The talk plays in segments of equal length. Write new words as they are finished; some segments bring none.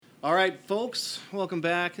All right, folks, welcome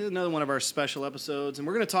back. Another one of our special episodes, and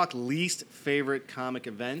we're going to talk least favorite comic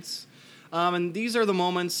events. And these are the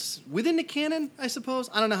moments within the canon, I suppose.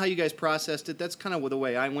 I don't know how you guys processed it. That's kind of the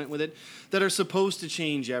way I went with it. That are supposed to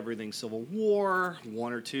change everything. Civil War,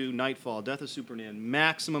 1 or 2, Nightfall, Death of Superman,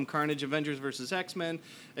 Maximum Carnage, Avengers vs. X-Men,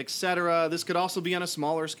 etc. This could also be on a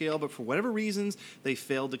smaller scale, but for whatever reasons, they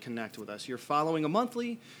failed to connect with us. You're following a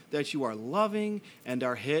monthly that you are loving and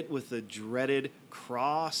are hit with the dreaded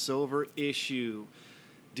crossover issue.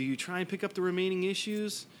 Do you try and pick up the remaining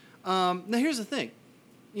issues? Now, here's the thing.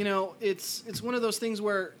 You know, it's one of those things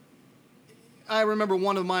where I remember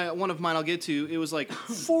one of mine I'll get to. It was like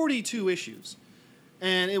 42 issues,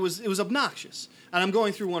 and it was obnoxious. And I'm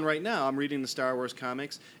going through one right now. I'm reading the Star Wars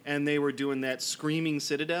comics, and they were doing that Screaming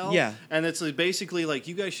Citadel. Yeah. And it's like basically like,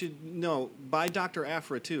 you guys should buy Dr.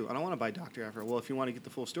 Aphra too. I don't want to buy Dr. Aphra. Well, if you want to get the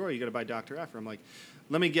full story, you got to buy Dr. Aphra. I'm like,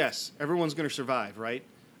 let me guess. Everyone's going to survive, right?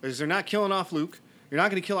 Because they're not killing off Luke. You're not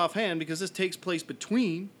going to kill off Han because this takes place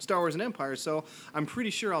between Star Wars and Empire, so I'm pretty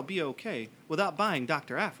sure I'll be okay without buying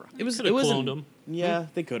Dr. Aphra. It wasn't cloned him. Yeah,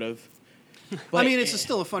 they could have. I mean, it's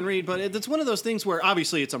still a fun read, but it's one of those things where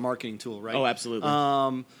obviously it's a marketing tool, right? Oh, absolutely.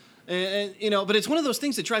 But it's one of those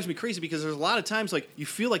things that drives me crazy because there's a lot of times like you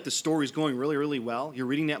feel like the story's going really, really well. You're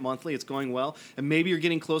reading that monthly, it's going well, and maybe you're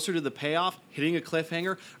getting closer to the payoff, hitting a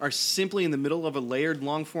cliffhanger, or simply in the middle of a layered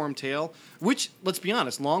long-form tale, which, let's be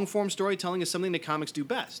honest, long-form storytelling is something that comics do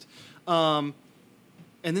best. And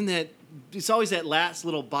then it's always that last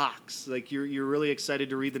little box. Like you're really excited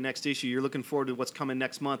to read the next issue. You're looking forward to what's coming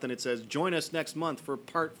next month, and it says, join us next month for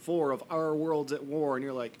part 4 of Our Worlds at War, and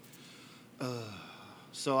you're like,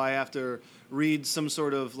 so I have to read some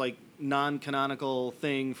sort of like non-canonical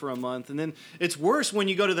thing for a month. And then it's worse when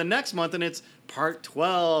you go to the next month and it's part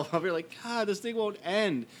 12. You're like, God, this thing won't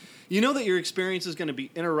end. You know that your experience is going to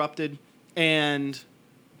be interrupted and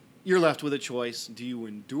you're left with a choice. Do you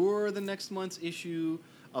endure the next month's issue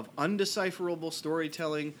of undecipherable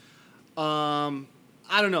storytelling?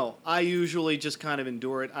 I don't know. I usually just kind of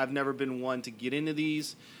endure it. I've never been one to get into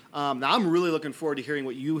these. Now, I'm really looking forward to hearing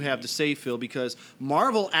what you have to say, Phil, because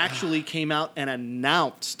Marvel actually came out and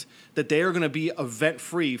announced that they are going to be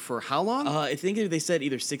event-free for how long? I think they said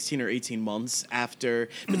either 16 or 18 months after.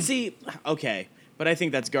 But see, okay. But I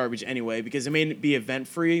think that's garbage anyway, because it may be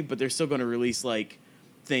event-free, but they're still going to release, like,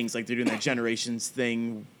 things like they're doing that Generations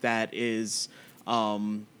thing that is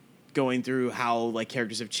going through how, like,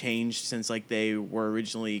 characters have changed since, like, they were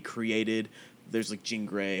originally created. There's like Jean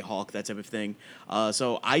Grey, Hulk, that type of thing.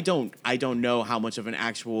 So I don't know how much of an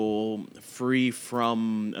actual free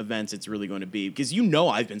from events it's really going to be, because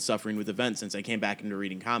I've been suffering with events since I came back into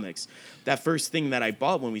reading comics. That first thing that I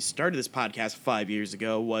bought when we started this podcast 5 years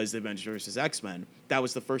ago was the Avengers vs. X-Men. That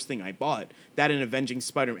was the first thing I bought. That and Avenging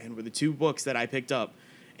Spider-Man were the 2 books that I picked up.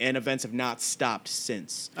 And events have not stopped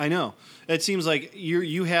since. I know. It seems like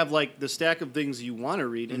you have like the stack of things you want to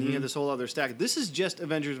read, and you have this whole other stack. This is just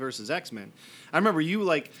Avengers versus X-Men. I remember you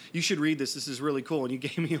should read this. This is really cool. And you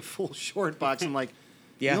gave me a full short box. I'm like,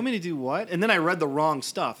 yeah. You want me to do what? And then I read the wrong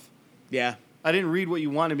stuff. Yeah. I didn't read what you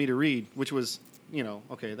wanted me to read, which was,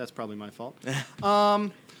 okay, that's probably my fault.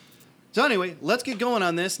 So anyway, let's get going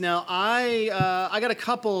on this. Now, I got a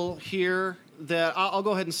couple here that I'll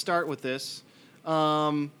go ahead and start with this.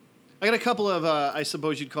 I got a couple of, I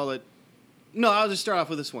suppose you'd call it... No, I'll just start off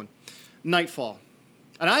with this one. Nightfall.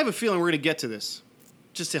 And I have a feeling we're going to get to this.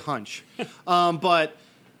 Just a hunch. But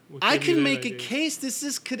I can make a case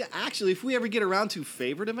this could actually, if we ever get around to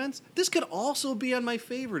favorite events, this could also be on my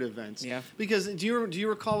favorite events. Yeah. Because do you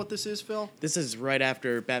recall what this is, Phil? This is right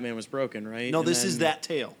after Batman was broken, right? No, this is that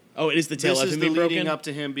tale. Oh, it is the tale of him being broken? This is the leading up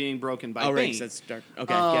to him being broken by Bane. Right, so that's dark.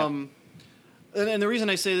 Okay, yeah. And the reason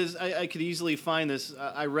I say this, I could easily find this.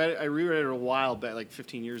 I reread it a while back, like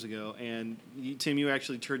 15 years ago, and Tim, you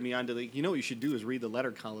actually turned me on to what you should do is read the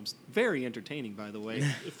letter columns. Very entertaining, by the way.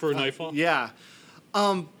 For Nightfall? Yeah.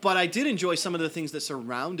 But I did enjoy some of the things that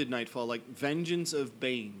surrounded Nightfall, like Vengeance of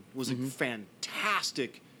Bane was a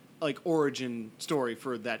fantastic origin story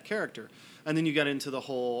for that character. And then you got into the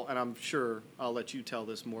whole, and I'm sure I'll let you tell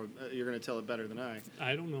this more. You're going to tell it better than I.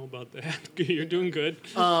 I don't know about that. You're doing good.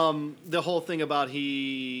 The whole thing about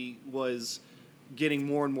he was getting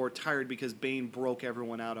more and more tired because Bane broke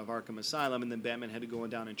everyone out of Arkham Asylum, and then Batman had to go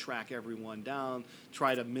down and track everyone down,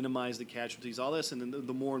 try to minimize the casualties, all this. And then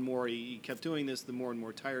the more and more he kept doing this, the more and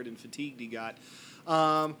more tired and fatigued he got.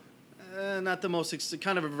 Not the most,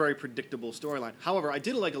 kind of a very predictable storyline. However, I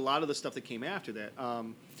did like a lot of the stuff that came after that.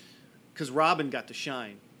 Because Robin got to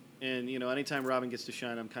shine. And, anytime Robin gets to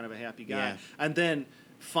shine, I'm kind of a happy guy. Yeah. And then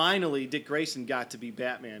finally Dick Grayson got to be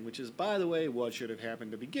Batman, which is, by the way, what should have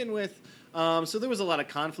happened to begin with. So there was a lot of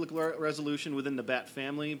conflict resolution within the Bat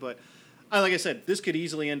family, but like I said, this could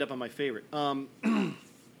easily end up on my favorite.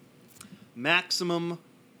 Maximum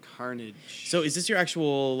Carnage. So is this your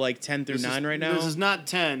actual like 10 through 9 right now? This is not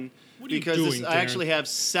 10 What are you because doing, I actually have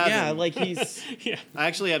 7. Yeah, like he's Yeah. I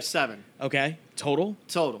actually have 7 okay. Total.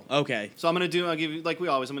 total. So I'll give you, like we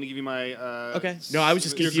always, I'm going to give you my... Okay. No, I was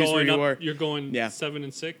just You're confused where going you up. were. You're going Yeah. 7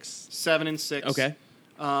 and 6. 7 and 6. Okay.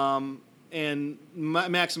 And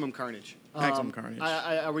Maximum Carnage. Maximum Carnage.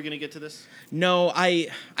 Are we going to get to this? No, I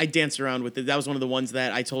danced around with it. That was one of the ones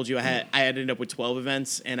that I told you I ended up with 12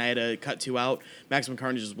 events and I had to cut 2 out. Maximum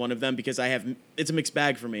Carnage is one of them because it's a mixed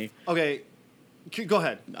bag for me. Okay. Go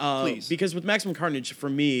ahead, please. Because with Maximum Carnage, for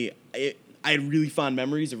me, I had really fond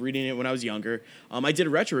memories of reading it when I was younger. I did a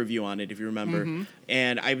retro review on it, if you remember. Mm-hmm.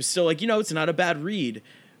 And I was still like, it's not a bad read.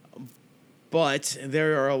 But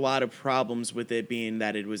there are a lot of problems with it being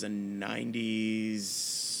that it was a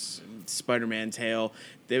 90s Spider-Man tale.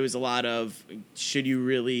 There was a lot of, should you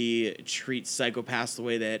really treat psychopaths the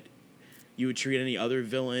way that you would treat any other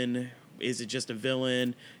villain? Is it just a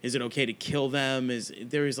villain? Is it okay to kill them?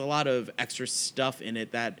 There is a lot of extra stuff in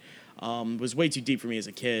it that was way too deep for me as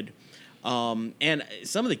a kid. And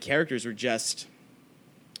some of the characters were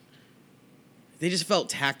they just felt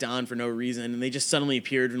tacked on for no reason, and they just suddenly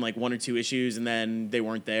appeared in like 1 or 2 issues, and then they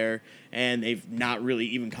weren't there, and they've not really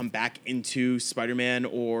even come back into Spider-Man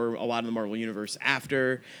or a lot of the Marvel Universe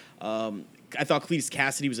after. I thought Cletus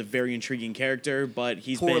Cassidy was a very intriguing character, but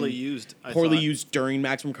he's Poorly been used, I poorly thought. used during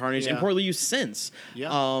Maximum Carnage and Yeah. poorly used since.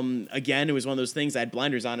 Yeah. Again, it was one of those things I had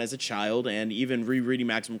blinders on as a child, and even rereading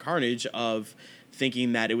Maximum Carnage of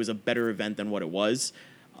thinking that it was a better event than what it was.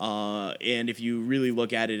 And if you really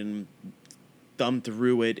look at it and thumb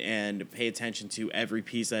through it and pay attention to every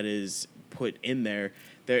piece that is put in there,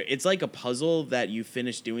 it's like a puzzle that you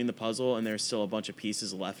finish doing the puzzle and there's still a bunch of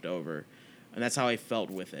pieces left over. And that's how I felt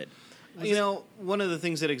with it. One of the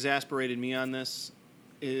things that exasperated me on this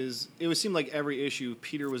is it seemed like every issue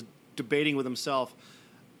Peter was debating with himself,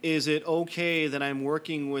 is it okay that I'm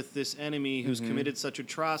working with this enemy who's committed such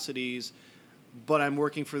atrocities, but I'm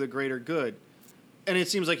working for the greater good? And it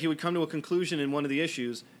seems like he would come to a conclusion in one of the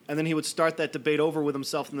issues, and then he would start that debate over with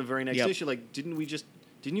himself in the very next issue. Like, didn't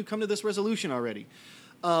you come to this resolution already?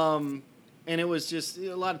 And it was just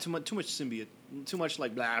a lot of too much symbiote, too much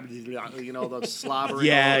like blah, blah, blah, the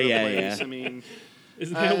slobbering all over the place. Yeah. I mean,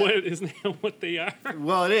 Isn't that what they are?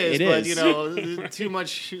 well, it is, It but is. too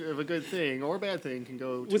much of a good thing or a bad thing can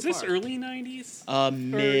go too Was this far. early 90s?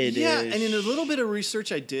 Mid. Yeah, and in a little bit of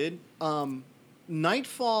research I did,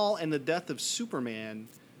 Nightfall and the Death of Superman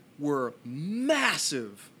were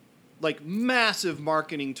massive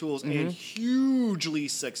marketing tools and hugely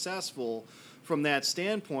successful from that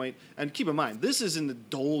standpoint. And keep in mind, this is in the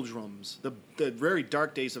doldrums, the very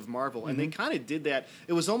dark days of Marvel, and they kind of did that.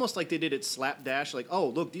 It was almost like they did it slapdash, like, oh,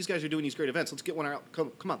 look, these guys are doing these great events. Let's get one out.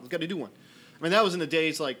 Come on, let's got to do one. I mean, that was in the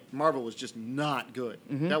days like Marvel was just not good.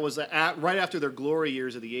 That was right after their glory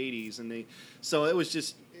years of the 80s, and so it was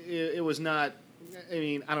just it was not. I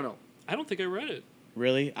mean, I don't know. I don't think I read it.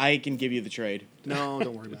 Really? I can give you the trade. No,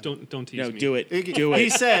 don't worry about it. Don't tease No, me. do it. Do He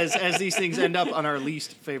it. says as these things end up on our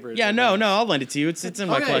least favorite. Yeah, no, I'll lend it to you. It's in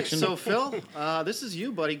my Okay, collection. so Phil, this is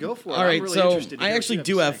you, buddy. Go for it. All right, I'm really so interested to I hear what actually you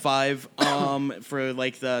do to have say. 5 for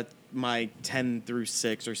like my 10 through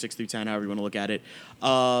 6 or 6 through 10, however you want to look at it.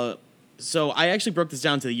 So I actually broke this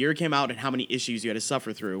down to the year it came out and how many issues you had to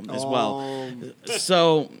suffer through as well.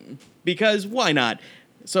 So, because why not?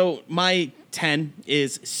 So my 10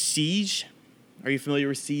 is Siege. Are you familiar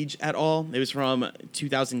with Siege at all? It was from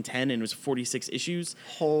 2010 and it was 46 issues.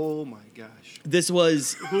 Oh my gosh. This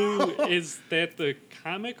was Who is that? The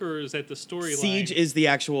comic or is that the storyline? Siege is the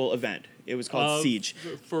actual event. It was called Siege.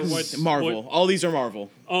 For what? Marvel. All these are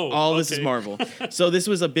Marvel. Oh, all this is okay. Marvel. So this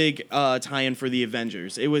was a big tie-in for the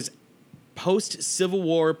Avengers. It was post Civil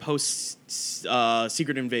War, post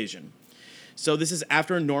Secret Invasion. So this is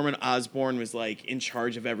after Norman Osborn was like in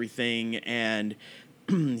charge of everything, and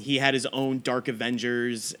he had his own Dark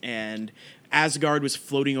Avengers, and Asgard was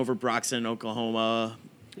floating over Broxton, Oklahoma.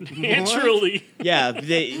 Naturally. Yeah,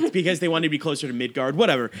 because they wanted to be closer to Midgard,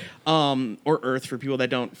 whatever, or Earth for people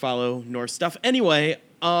that don't follow Norse stuff. Anyway,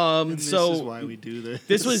 This so is why we do this.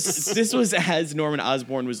 this was as Norman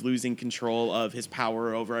Osborn was losing control of his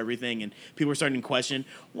power over everything, and people were starting to question,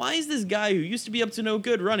 why is this guy who used to be up to no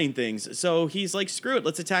good running things? So he's like, screw it,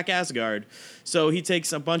 let's attack Asgard. So he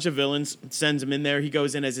takes a bunch of villains, sends them in there. He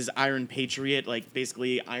goes in as his Iron Patriot, like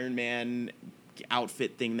basically Iron Man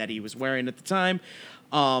outfit thing that he was wearing at the time.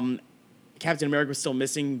 Captain America was still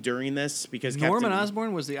missing during this because Norman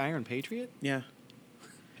Osborn was the Iron Patriot? Yeah.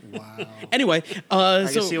 Wow. Anyway, I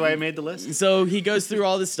can see why I made the list. So he goes through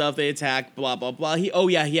all this stuff. They attack, blah blah blah.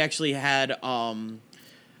 He actually had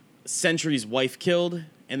Sentry's wife killed,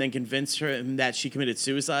 and then convinced her that she committed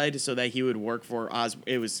suicide so that he would work for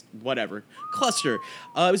It was whatever cluster.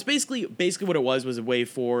 It was basically what it was a way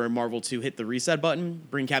for Marvel to hit the reset button,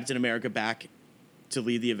 bring Captain America back to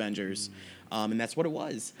lead the Avengers, and that's what it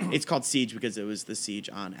was. It's called Siege because it was the siege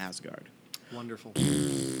on Asgard. Wonderful.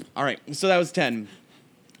 All right, so that was 10.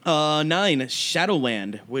 9,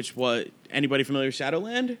 Shadowland, which was... Anybody familiar with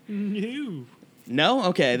Shadowland? No. No?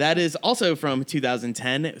 Okay, that is also from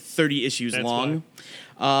 2010, 30 issues That's long.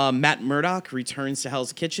 Matt Murdock returns to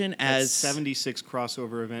Hell's Kitchen That's as... 76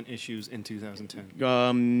 crossover event issues in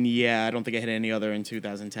 2010. Yeah, I don't think I hit any other in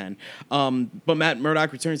 2010. But Matt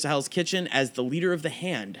Murdock returns to Hell's Kitchen as the leader of the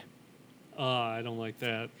Hand. I don't like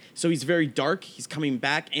that. So he's very dark, he's coming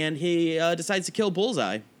back, and he decides to kill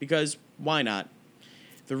Bullseye, because why not?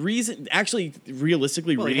 The reason, actually,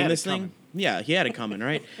 realistically, Well, he reading had this it thing, coming. yeah, he had it coming,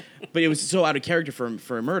 right? But it was so out of character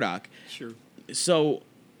for Murdoch. Sure. So,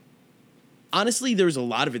 honestly, there was a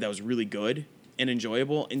lot of it that was really good and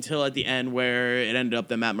enjoyable until at the end where it ended up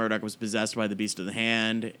that Matt Murdock was possessed by the Beast of the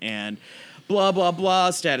Hand and blah, blah,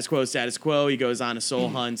 blah, status quo, status quo. He goes on a soul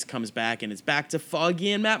hunt, comes back, and it's back to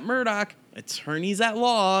Foggy and Matt Murdock, attorneys at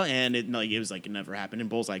law, and it was like it never happened, and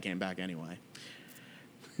Bullseye came back anyway.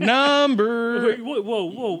 Number... Wait,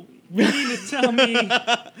 whoa. You mean to tell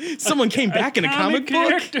me Someone came back in a comic book?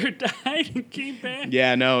 character died and came back?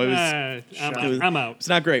 Yeah, no, it was... I'm out. It's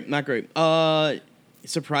not great, not great.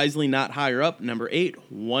 Surprisingly not higher up, number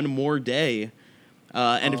 8, One More Day.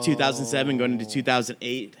 End of 2007, going into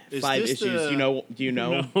 2008, Is 5 this issues. the- Do you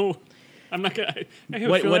know? No, I'm not gonna. I have a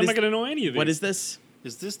What- feeling what I'm is- not gonna know any of these. What is this?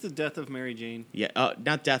 Is this the death of Mary Jane? Yeah,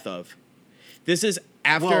 not Death of. This is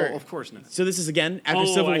after... Well, of course not. So this is, again, after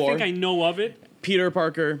Civil I War. think I know of it. Peter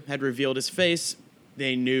Parker had revealed his face.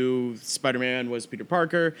 They knew Spider-Man was Peter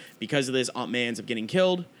Parker. Because of this, Aunt May ends up getting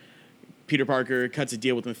killed. Peter Parker cuts a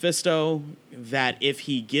deal with Mephisto that if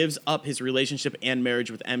he gives up his relationship and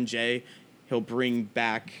marriage with MJ, he'll bring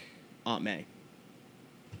back Aunt May.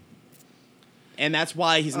 And that's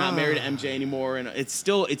why he's not married to MJ anymore. And it's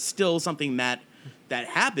still something that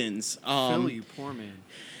happens. Phil, you poor man.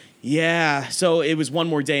 Yeah, so it was One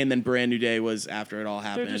More Day, and then Brand New Day was after it all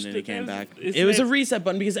happened, and he came back. It was a reset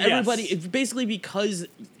button because everybody, Yes. it's basically because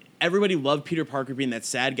everybody loved Peter Parker being that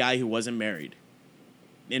sad guy who wasn't married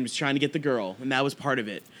and was trying to get the girl, and that was part of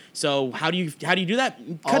it. So how do you do that?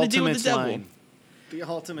 Cut a deal with the devil. Line. The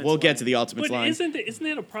ultimate. We'll get to the Ultimates But line. isn't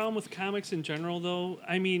that a problem with comics in general, though?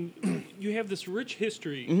 I mean, you have this rich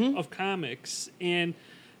history of comics, and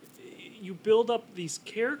you build up these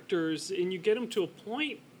characters, and you get them to a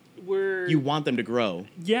point where You want them to grow.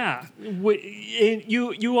 yeah, and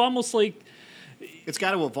you almost like It's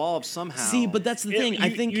got to evolve somehow. See, but that's the thing. You, I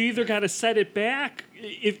think you either got to set it back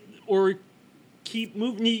or keep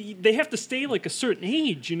moving. They have to stay like a certain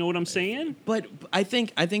age. You know what I'm saying? But I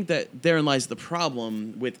think that therein lies the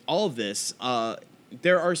problem with all of this.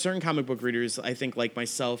 There are certain comic book readers, I think, like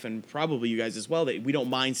myself and probably you guys as well, that we don't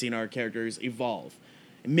mind seeing our characters evolve.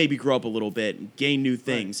 And maybe grow up a little bit, gain new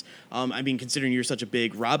things. Right. I mean, considering you're such a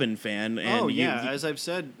big Robin fan. And as I've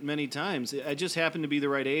said many times, I just happened to be the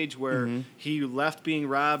right age where he left being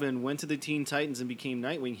Robin, went to the Teen Titans, and became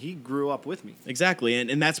Nightwing. He grew up with me. Exactly,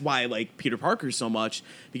 and that's why I like Peter Parker so much,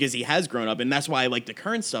 because he has grown up, and that's why I like the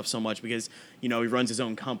current stuff so much, because, he runs his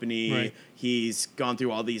own company. Right. He's gone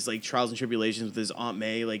through all these, like, trials and tribulations with his Aunt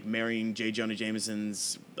May, like, marrying J. Jonah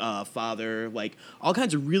Jameson's father, like, all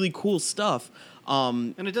kinds of really cool stuff.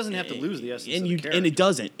 And it doesn't have to lose the essence of the character. And it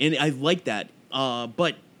doesn't. And I like that.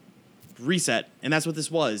 But reset. And that's what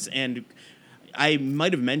this was. And I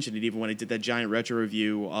might have mentioned it even when I did that giant retro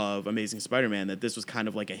review of Amazing Spider-Man, that this was kind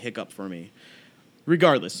of like a hiccup for me.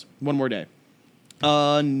 Regardless, One More Day.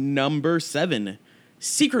 Number 7,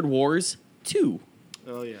 Secret Wars 2.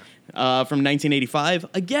 Oh, yeah. From 1985.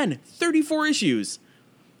 Again, 34 issues.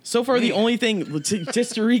 So far, the only thing,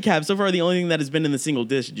 just to recap, so far the only thing that has been in the single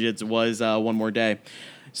digits was One More Day.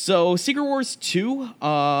 So Secret Wars 2,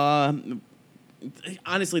 honestly,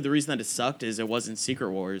 the reason that it sucked is it wasn't Secret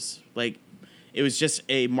Wars. Like, it was just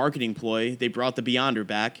a marketing ploy. They brought the Beyonder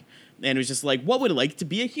back, and it was just like, what would it like to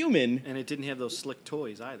be a human? And it didn't have those slick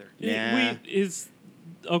toys either. Yeah.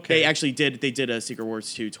 okay. They actually did. They did a Secret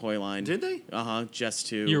Wars 2 toy line. Did they? Just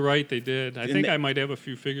to. You're right, they did. I think I might have a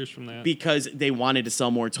few figures from that. Because they wanted to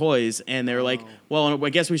sell more toys, and they were like, well, I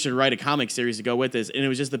guess we should write a comic series to go with this. And it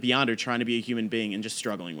was just the Beyonder trying to be a human being and just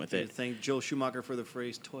struggling with it. Thank Joel Schumacher for the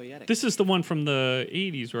phrase toyetic. This is the one from the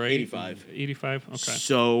 80s, right? 85. 85? Okay.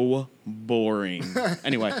 So boring.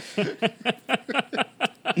 Anyway.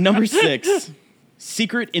 Number 6,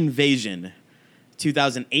 Secret Invasion,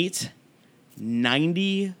 2008,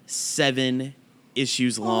 97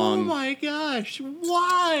 issues long. Oh my gosh!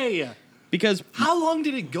 Why? Because How long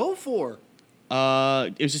did it go for?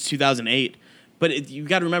 it was just 2008. But you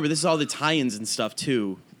got to remember, this is all the tie-ins and stuff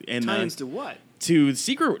too. And Tie-ins to what? to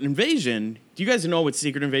Secret Invasion. Do you guys know what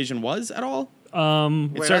Secret Invasion was at all? Wait,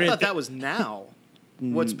 I started- thought that was now.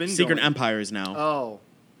 What's been Secret going? Empires now. Oh,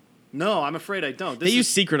 no, I'm afraid I don't. They use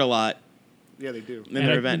secret a lot Yeah, they do. in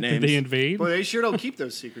their event names. Did they invade? Boy, they sure don't keep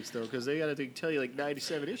those secrets though, because they got to tell you like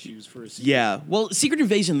 97 issues for a secret. Yeah. Well, Secret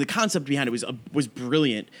Invasion, the concept behind it was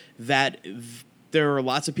brilliant. There were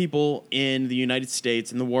lots of people in the United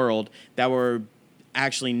States, in the world, that were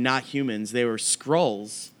actually not humans. They were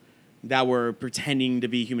Skrulls that were pretending to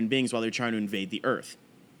be human beings while they're trying to invade the Earth.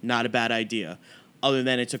 Not a bad idea. Other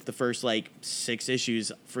than it took the first, 6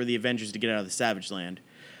 issues for the Avengers to get out of the Savage Land.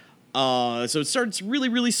 So it starts really,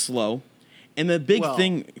 really slow. And the big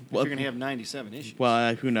thing... If you're going to have 97 issues.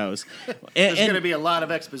 Well, who knows? There's going to be a lot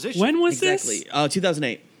of exposition. When was Exactly. this?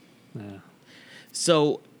 2008. Yeah.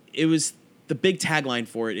 So it was... The big tagline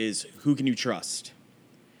for it is, who can you trust?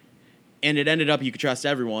 And it ended up you could trust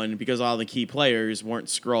everyone because all the key players weren't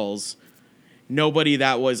Skrulls. Nobody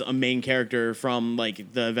that was a main character from,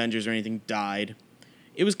 the Avengers or anything died.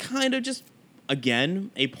 It was kind of just,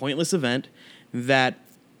 again, a pointless event that...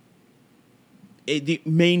 the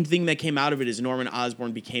main thing that came out of it is Norman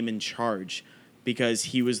Osborn became in charge because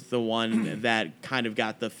he was the one that kind of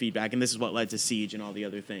got the feedback, and this is what led to Siege and all the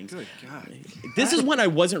other things. Good God. This is when I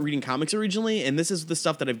wasn't reading comics originally, and this is the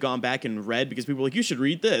stuff that I've gone back and read because people were like, you should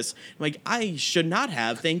read this. I'm like, I should not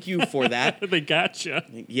have. Thank you for that. They gotcha.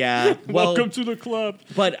 Yeah. Well, Welcome to the club.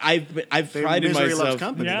 but I've prided Misery myself. loves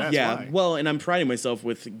company. Yeah. That's Yeah, why. well, and I'm priding myself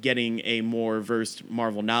with getting a more versed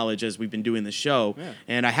Marvel knowledge as we've been doing the show, Yeah.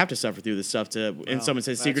 and I have to suffer through this stuff and someone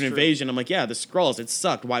says that's Secret true. Invasion, I'm like, yeah, the Skrulls, it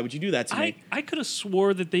sucked. Why would you do that to me? I could have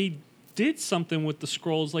swore that they did something with the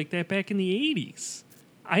Skrulls like that back in the 80s.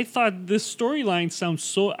 I thought this storyline sounds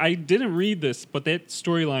so... I didn't read this, but that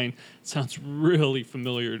storyline sounds really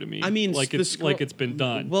familiar to me. I mean, like it's been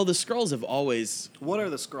done. Well, the Skrulls have always What are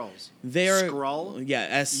the Skrulls? they're Skrull?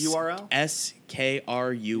 yeah URL?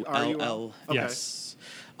 SKRULL. Okay. Yes,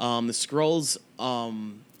 the Skrulls.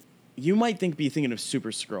 You might be thinking of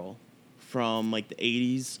Super Skrull from the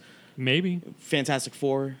 80s, Maybe. Fantastic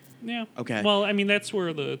Four. Yeah. Okay. Well, I mean, that's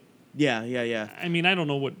where the... Yeah. I mean, I don't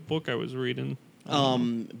know what book I was reading.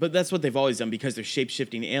 But that's what they've always done because they're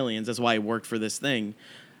shape-shifting aliens. That's why it worked for this thing.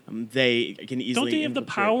 They can easily. Don't they have the infiltrate.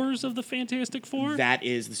 powers of the Fantastic Four? That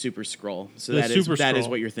is the Super Skrull. So The that is Super that is Skrull.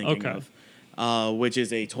 what you're thinking Okay. of, which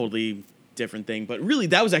is a totally different thing. But really,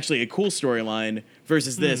 that was actually a cool storyline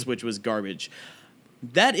versus this, which was garbage.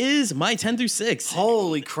 That is my 10 through 6.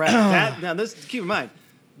 Holy crap. Now, keep in mind,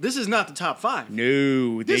 this is not the top 5.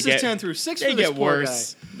 No, This is 10 through 6 They for this get poor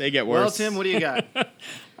worse. guy. They get worse. Well, Tim, what do you got?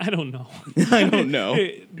 I don't know. I don't know.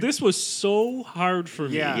 This was so hard for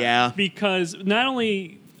me. Yeah. Yeah. Because not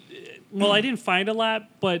only... Well, I didn't find a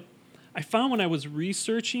lot, but I found when I was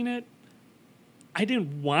researching it, I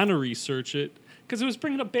didn't want to research it because it was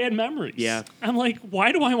bringing up bad memories. Yeah. I'm like,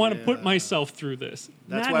 why do I want to put Yeah. myself through this?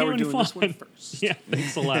 That's Not why we're having doing this one fun. first. Yeah,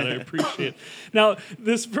 thanks a lot. I appreciate it. Now,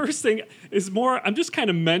 this first thing is more, I'm just kind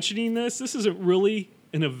of mentioning this. This isn't really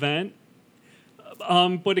an event,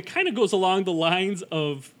 but it kind of goes along the lines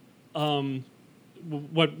of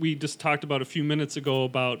what we just talked about a few minutes ago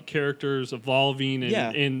about characters evolving and,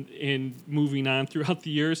 Yeah. and moving on throughout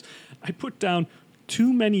the years. I put down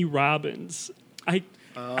too many Robins.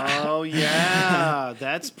 Oh, yeah.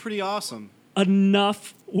 That's pretty awesome.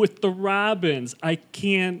 Enough with the Robins. I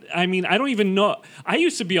don't even know. I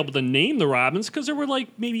used to be able to name the Robins because there were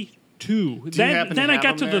maybe 2. Do you happen to then I have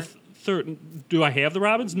got to them the third. Do I have the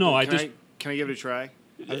Robins? No, Can I give it a try?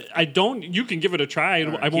 I don't. You can give it a try.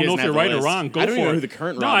 right. I won't know if doesn't you're have the right or list. wrong. Go I don't for even know it. who the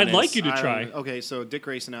current no, Robin I'd like is. you to try. Okay, so Dick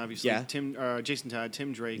Grayson, obviously. Yeah. Jason Todd,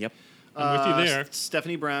 Tim Drake. Yep. I'm with you there.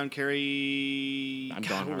 Stephanie Brown, Carrie... I'm God,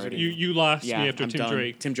 done what was her already. name? You lost Yeah, me after I'm Tim done.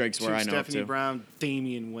 Drake. Tim Drake's where I know of Stephanie too. Brown,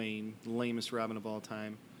 Damian Wayne, lamest Robin of all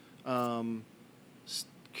time.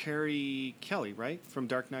 Carrie Kelly, right? From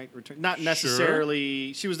Dark Knight Return. Not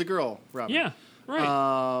necessarily... She was the girl, Robin. Yeah,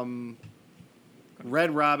 right.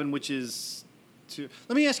 Red Robin, which is to.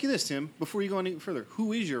 Let me ask you this, Tim. Before you go any further,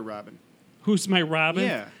 who is your Robin? Who's my Robin?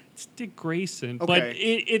 Yeah. It's Dick Grayson.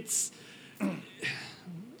 Okay. But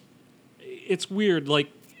it's weird.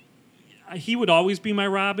 Like, he would always be my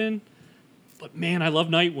Robin, but man, I love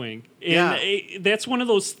Nightwing. And that's one of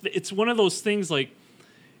those. It's one of those things. Like,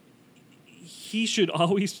 he should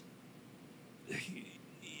always.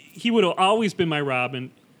 He would have always been my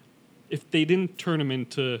Robin if they didn't turn him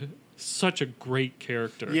into such a great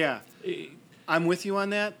character. Yeah, I'm with you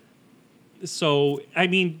on that. So, I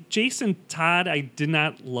mean, Jason Todd, I did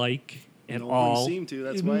not like at all. No one seemed to.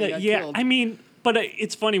 That's why he got killed. I mean, but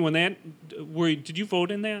it's funny when that. Did you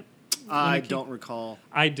vote in that? I don't recall.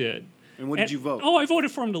 I did. And what did you vote? Oh, I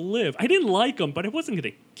voted for him to live. I didn't like him, but I wasn't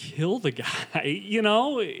going to kill the guy. You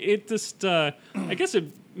know, it just. I guess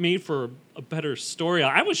it made for a better story.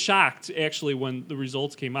 I was shocked actually when the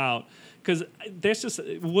results came out because that's just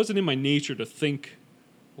it wasn't in my nature to think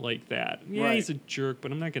like that. Yeah, Right. he's a jerk,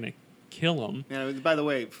 but I'm not going to kill him. Yeah, by the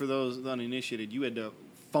way, for those uninitiated, you had to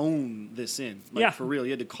phone this in. Like, Yeah. for real.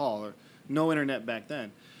 You had to call. Or no internet back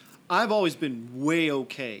then. I've always been way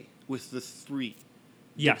okay with the three.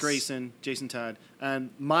 Yes. Dick Grayson, Jason Todd,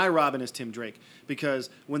 and my Robin is Tim Drake. Because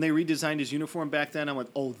when they redesigned his uniform back then, I went,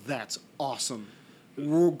 oh, that's awesome.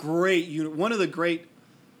 Great. One of the great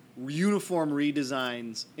uniform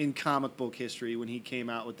redesigns in comic book history when he came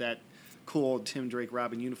out with that cool Tim Drake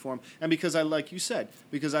Robin uniform. And because like you said,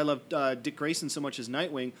 because I loved Dick Grayson so much as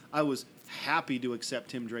Nightwing, I was happy to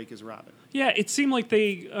accept Tim Drake as Robin. Yeah, it seemed like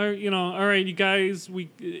they are, all right, you guys,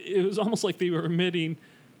 it was almost like they were admitting,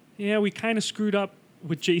 yeah, we kind of screwed up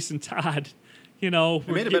with Jason Todd. They made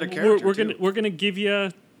a better character, we're going to give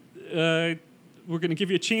you we're going to give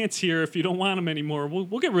you a chance here if you don't want him anymore.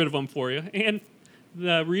 We'll get rid of him for you. And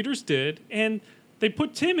the readers did, and they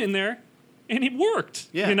put Tim in there, and it worked.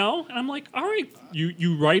 Yeah. And I'm like, all right,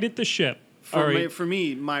 you righted the ship. For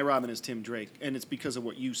me, my Robin is Tim Drake, and it's because of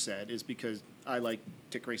what you said. Is because I like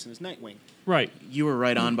Dick Grayson as Nightwing. Right. You were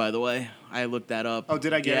right on, by the way. I looked that up. Oh,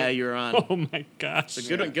 did I get it? Yeah, you were on. Oh my gosh, So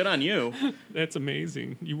good on you. that's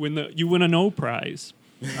amazing. You win a no prize.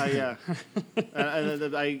 I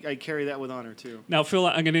carry that with honor too. Now, Phil,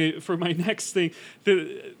 I'm gonna for my next thing.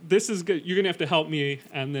 This is good. You're gonna have to help me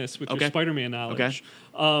on this with your Spider-Man knowledge.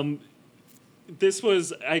 Okay. This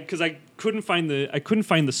was because I couldn't find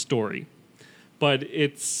the story, but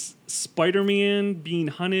it's Spider-Man being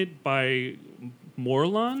hunted by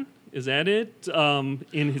Morlun. Is that it?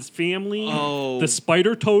 In his family, the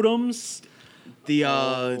spider totems.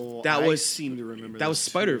 I seem to remember that was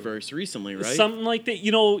Spider-Verse recently, right? Something like that.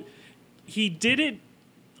 He did it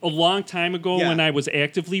a long time ago when I was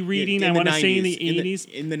actively reading. I want to say in the 80s.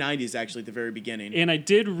 In the 90s, actually, at the very beginning. And I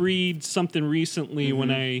did read something recently when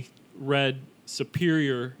I read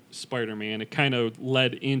Superior Spider-Man. It kind of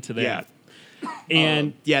led into that. Yeah.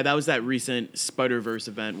 And that was that recent Spider-Verse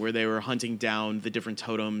event where they were hunting down the different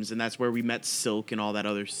totems, and that's where we met Silk and all that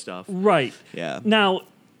other stuff. Right. Yeah. Now,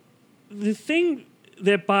 the thing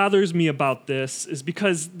that bothers me about this is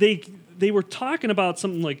because they were talking about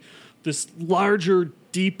something like this larger,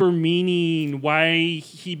 deeper meaning, why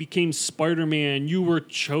he became Spider-Man, you were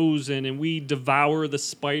chosen, and we devour the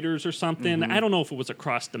spiders or something. I don't know if it was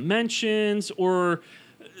across dimensions or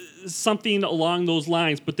something along those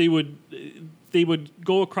lines, but they would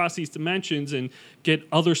go across these dimensions and get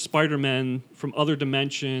other Spider-Men from other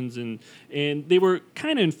dimensions, and they were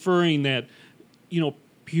kind of inferring that,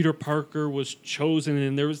 Peter Parker was chosen,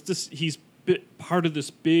 and there was this. He's part of this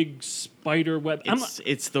big spider web.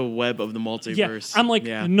 It's the web of the multiverse. Yeah, I'm like,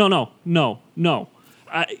 no.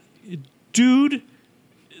 Dude,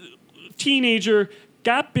 teenager,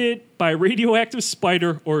 got bit by a radioactive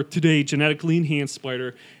spider, or today genetically enhanced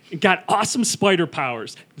spider, and got awesome spider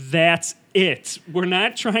powers. That's it. We're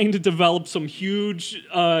not trying to develop some huge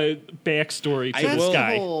backstory to this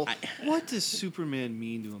guy. What does Superman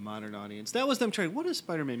mean to a modern audience? That was them trying. What does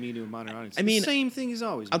Spider-Man mean to a modern audience? I mean, the same thing as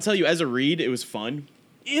always. I'll tell you, as a read, it was fun.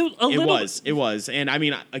 It was. And I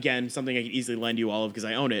mean, again, something I could easily lend you all of because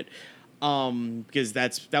I own it. Because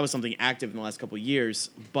that was something active in the last couple of years.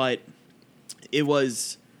 But it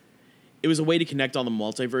was a way to connect on the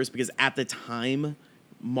multiverse because at the time,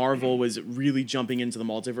 Marvel was really jumping into the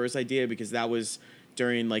multiverse idea because that was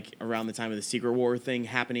during around the time of the Secret War thing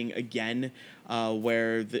happening again,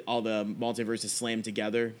 where all the multiverses slammed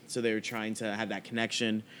together. So they were trying to have that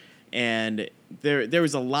connection, and there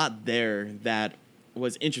was a lot there that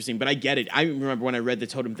was interesting. But I get it. I remember when I read the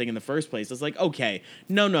totem thing in the first place, I was like, okay,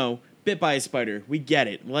 no, bit by a spider, we get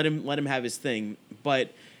it. Let him have his thing,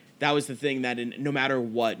 but. That was the thing that no matter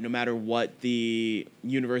what the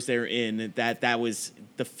universe they're in, that was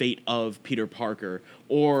the fate of Peter Parker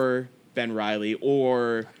or Ben Reilly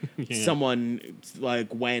or Yeah. someone like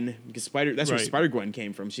Gwen, because that's where Right. Spider-Gwen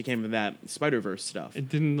came from. She came from that Spider-Verse stuff. It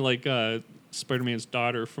didn't like Spider-Man's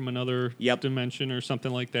daughter from another Yep. dimension or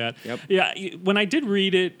something like that. Yep. Yeah, when I did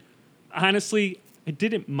read it, honestly, I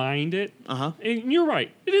didn't mind it. Uh-huh. And you're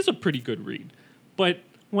right, it is a pretty good read. But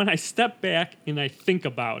when I step back and I think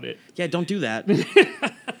about it, Yeah, don't do that.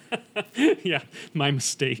 yeah, my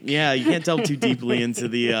mistake. Yeah, you can't delve too deeply into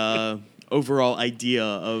the overall idea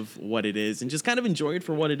of what it is, and just kind of enjoy it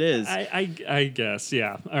for what it is. I guess,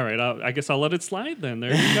 yeah. All right, I guess I'll let it slide then.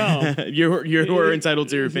 There you go. You're entitled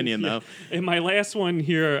to your opinion, though. And my last one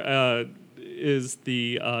here is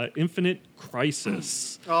the Infinite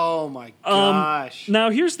Crisis. Oh my gosh! Now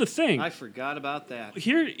here's the thing. I forgot about that.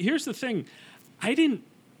 Here's the thing. I didn't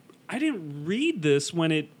read this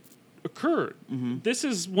when it occurred. This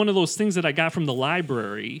is one of those things that I got from the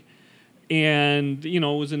library, and it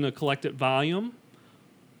was in a collected volume.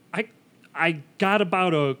 I got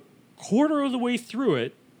about a quarter of the way through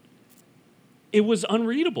it. It was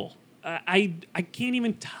unreadable. I can't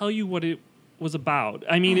even tell you what it was about.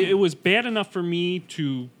 I mean, it was bad enough for me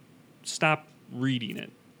to stop reading it.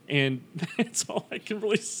 And that's all I can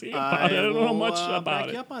really say about it. I don't know much about back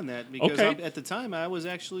it. you up on that because Okay. at the time I was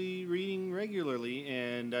actually reading regularly,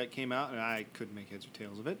 and it came out, and I couldn't make heads or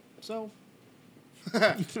tails of it. So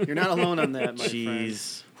you're not alone on that, my friend.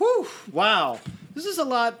 Jeez. Whew! Wow, this is a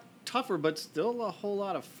lot tougher, but still a whole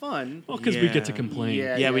lot of fun. Well, because we get to Yeah. complain.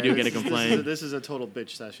 Yeah, we do get to complain. This is a total bitch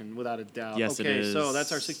session, without a doubt. Yes, it okay, so is.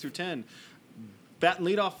 that's our 6 through 10. Bat and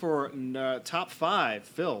lead off for top 5.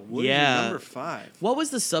 Phil, what is Yeah. your number 5? What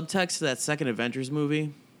was the subtext to that second Avengers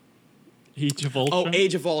movie? Age of Ultron. Oh,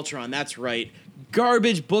 Age of Ultron. That's right.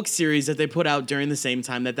 Garbage book series that they put out during the same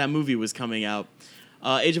time that movie was coming out.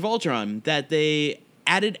 Age of Ultron. That they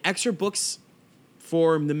added extra books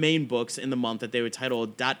for the main books in the month that they would title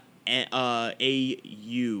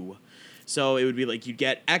 .AU. So it would be like you'd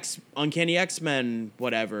get Uncanny X-Men,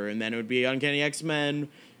 whatever, and then it would be Uncanny X-Men,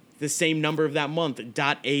 the same number of that month,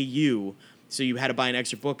 .AU. So you had to buy an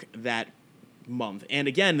extra book that month. And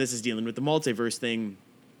again, this is dealing with the multiverse thing.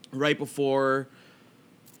 Right before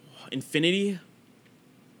Infinity,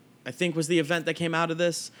 I think, was the event that came out of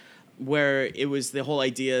this, where it was the whole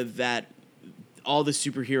idea that all the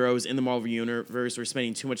superheroes in the Marvel Universe were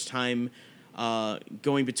spending too much time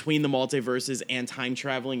going between the multiverses and time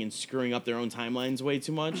traveling and screwing up their own timelines way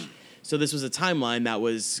too much. So this was a timeline that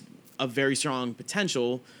was a very strong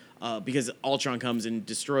potential because Ultron comes and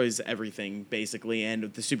destroys everything, basically, and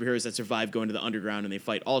the superheroes that survive go into the underground and they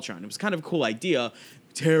fight Ultron. It was kind of a cool idea,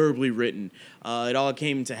 terribly written. It all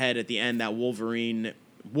came to head at the end that Wolverine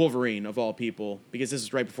of all people, because this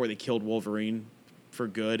is right before they killed Wolverine for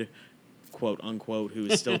good, quote unquote, who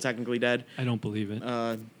is still technically dead. I don't believe it.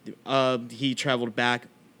 He traveled back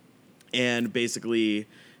and basically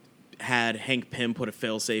had Hank Pym put a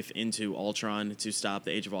failsafe into Ultron to stop the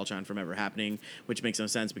Age of Ultron from ever happening, which makes no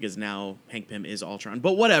sense because now Hank Pym is Ultron.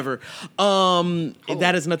 But whatever. That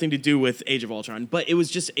has nothing to do with Age of Ultron. But it was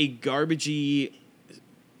just a garbagey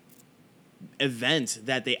event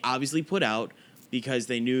that they obviously put out because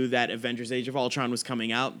they knew that Avengers Age of Ultron was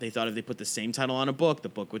coming out. They thought if they put the same title on a book, the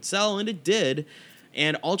book would sell, and it did.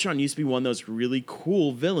 And Ultron used to be one of those really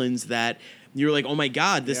cool villains that you're like, oh my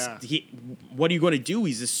God, what are you going to do?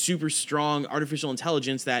 He's this super strong artificial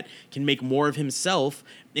intelligence that can make more of himself,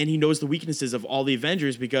 and he knows the weaknesses of all the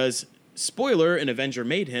Avengers because, spoiler, an Avenger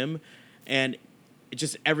made him, and it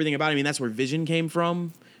just everything about him. I mean, that's where Vision came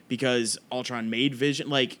from because Ultron made Vision.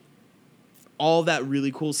 Like, all that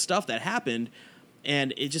really cool stuff that happened,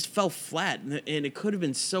 and it just fell flat, and it could have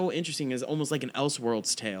been so interesting as almost like an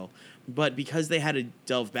Elseworlds tale. But because they had to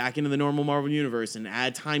delve back into the normal Marvel Universe and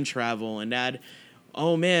add time travel and add,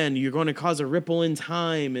 oh man, you're going to cause a ripple in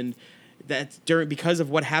time, and that's because of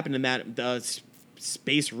what happened in that, the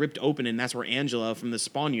space ripped open, and that's where Angela from the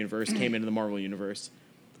Spawn universe came into the Marvel Universe.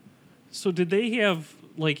 So did they have,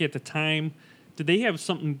 like, at the time, did they have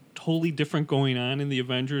something totally different going on in the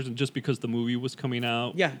Avengers, and just because the movie was coming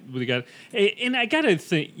out? Yeah. And I gotta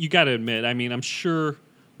think, you gotta admit, I mean, I'm sure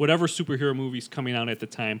whatever superhero movie's coming out at the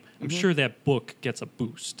time, I'm sure that book gets a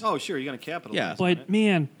boost. Oh, sure, you're going to capitalize Yeah. on But it.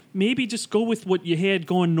 man, maybe just go with what you had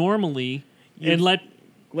going normally and let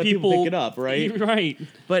people pick it up, right? Right.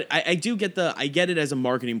 But I do get it as a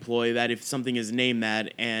marketing ploy that if something is named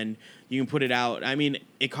that and you can put it out, I mean,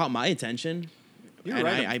 it caught my attention. You're and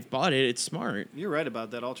right. I bought it. It's smart. You're right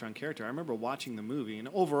about that Ultron character. I remember watching the movie, and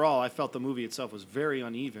overall, I felt the movie itself was very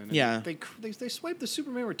uneven. And Yeah. They swiped the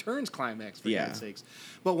Superman Returns climax, for Yeah. God's sakes.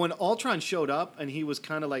 But when Ultron showed up, and he was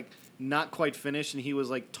kind of like not quite finished, and he was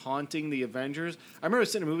like taunting the Avengers, I remember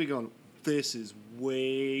sitting in the movie going, this is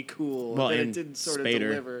way cool. Well, and and it didn't sort of Spader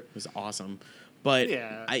deliver. was awesome. But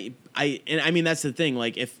Yeah. I mean that's the thing.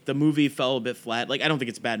 Like if the movie fell a bit flat, like I don't think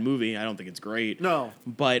it's a bad movie. I don't think it's great. No.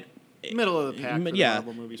 But Middle of the pack for the yeah,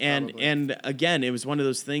 Marvel movies, and probably. and again, it was one of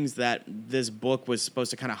those things that this book was supposed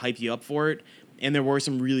to kind of hype you up for it, and there were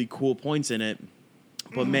some really cool points in it.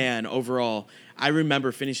 But man, overall, I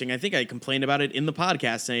remember finishing. I think I complained about it in the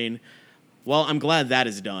podcast, saying, "Well, I'm glad that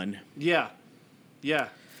is done." Yeah. Yeah.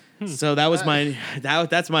 So that was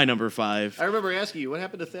that's my number 5. I remember asking you, what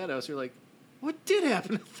happened to Thanos? You're like, what did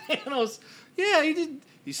happen to Thanos? Yeah, he did.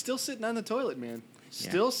 He's still sitting on the toilet, man.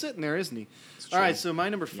 Still sitting there, isn't he? All right, so my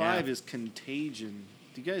number 5 is Contagion.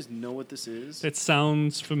 Do you guys know what this is? It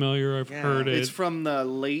sounds familiar. I've heard it. It's from the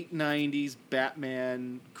late 90s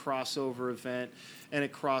Batman crossover event, and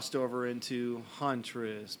it crossed over into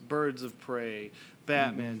Huntress, Birds of Prey,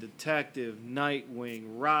 Batman, Detective, Nightwing,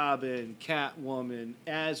 Robin, Catwoman,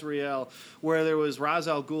 Azrael, where there was Ra's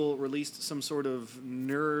al Ghul released some sort of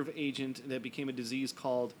nerve agent that became a disease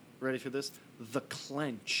called, ready for this, the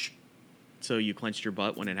Clench. So you clenched your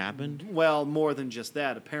butt when it happened? Well, more than just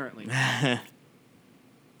that, apparently.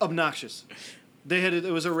 Obnoxious.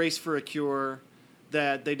 It was a race for a cure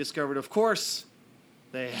that they discovered. Of course,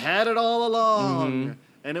 they had it all along,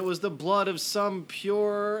 and it was the blood of some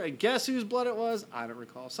pure. And guess whose blood it was? I don't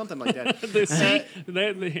recall. Something like that. That's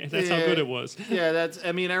how good it was. Yeah, that's.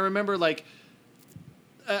 I mean, I remember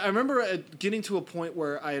getting to a point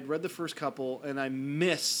where I had read the first couple and I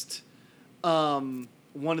missed one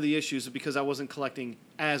of the issues because I wasn't collecting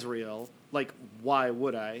Azrael. Like, why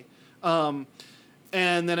would I?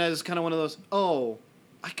 And then I was kind of one of those, I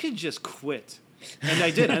could just quit. And I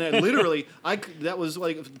did. And that was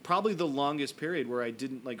like probably the longest period where I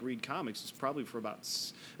didn't like read comics. It's probably for about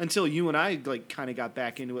until you and I like kind of got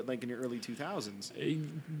back into it like in the early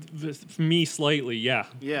 2000s. Me slightly, yeah.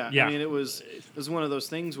 Yeah. I mean, it was one of those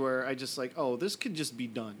things where I just like, this could just be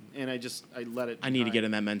done. And I let it. I need to get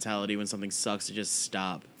in that mentality when something sucks to just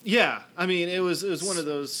stop. Yeah. I mean, it was one of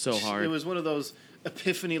those. So hard. It was one of those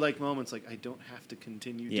epiphany-like moments. Like, I don't have to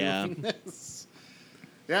continue doing this.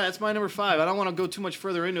 Yeah, that's my number 5. I don't want to go too much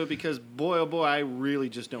further into it because, boy, oh boy, I really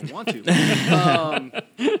just don't want to.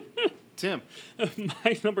 Tim.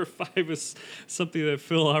 My number 5 is something that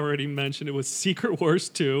Phil already mentioned. It was Secret Wars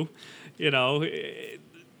 2. You know, the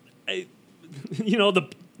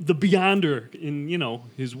Beyonder in,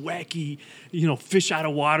 his wacky, fish out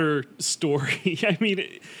of water story. I mean,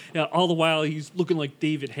 all the while he's looking like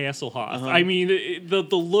David Hasselhoff. I mean, the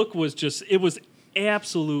look was just, it was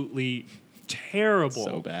absolutely terrible.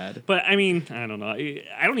 So bad. But I mean, I don't know. I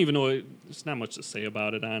don't even know. There's not much to say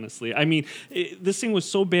about it, honestly. I mean, this thing was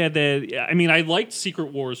so bad that I liked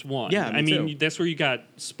Secret Wars 1. Yeah, I mean, that's where you got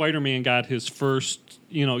Spider-Man got his first.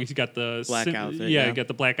 He's got the black outfit. Yeah, he got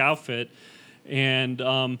the black outfit, and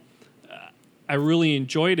I really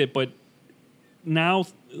enjoyed it. But now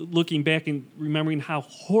looking back and remembering how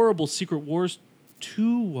horrible Secret Wars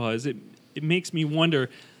 2 was, it makes me wonder: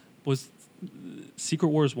 was Secret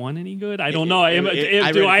Wars 1 any good? I don't know.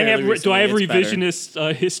 Do I have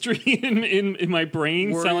revisionist history in my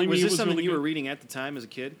brain telling me it was something really you good? were reading at the time as a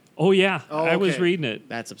kid? Oh yeah, Oh, I was okay. reading it.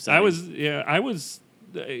 That's upsetting.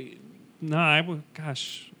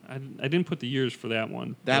 I didn't put the years for that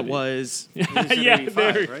one. That was You said Yeah, 85,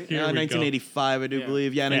 there- right? here we go. 1985, I do Yeah.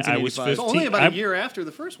 believe. Yeah, Yeah, I was 1985. It's only about a 15. year after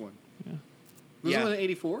the first one. Was Yeah. it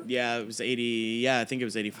 84? Yeah, it was 80. Yeah, I think it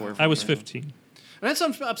was 84. I was 15. And that's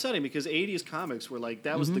upsetting because 80s comics were like,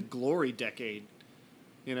 that was the glory decade,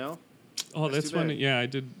 Oh, That's that's too when. bad. Yeah, I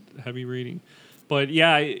did heavy reading, but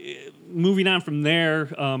yeah, moving on from there.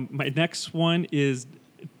 My next one is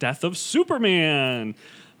Death of Superman.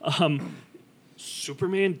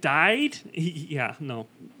 Superman died. No,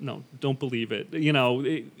 don't believe it.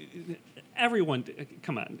 Everyone,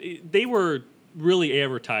 come on, they were really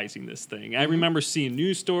advertising this thing. I remember seeing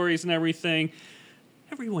news stories and everything.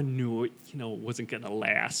 Everyone knew it, wasn't going to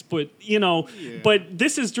last. But, but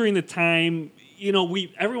this is during the time,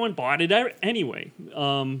 everyone bought it anyway.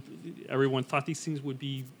 Everyone thought these things would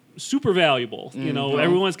be super valuable.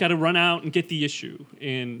 Everyone's got to run out and get the issue.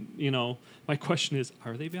 And, my question is,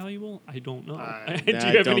 are they valuable? I don't know. Do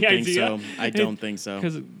you have any idea? So. I don't think so.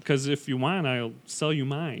 Because if you want, I'll sell you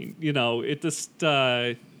mine. It just,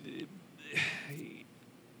 I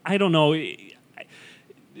don't know.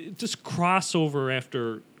 Just crossover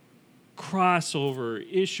after crossover,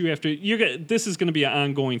 issue after this is going to be an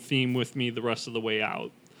ongoing theme with me the rest of the way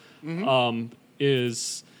out.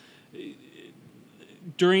 Is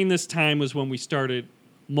during this time was when we started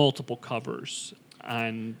multiple covers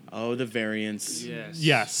on. Oh, the variants. Yes.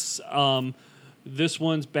 Yes. This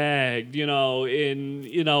one's bagged,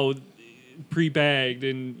 pre-bagged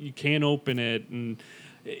and you can't open it, and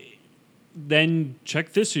then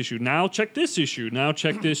check this issue. Now check this issue. Now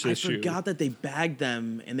check this issue. I forgot that they bagged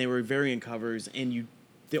them and they were variant covers, and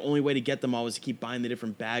the only way to get them all was to keep buying the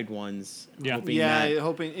different bagged ones. Yeah.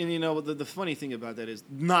 Hoping, and the funny thing about that is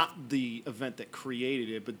not the event that created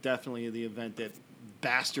it, but definitely the event that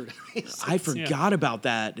bastardized. I forgot about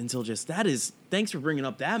that until just that is. Thanks for bringing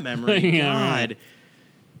up that memory. Yeah, God. right.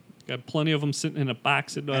 Got plenty of them sitting in a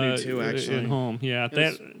box at, I do too, actually. at home. Yeah,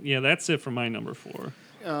 that's it for my number 4.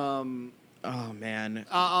 Oh man.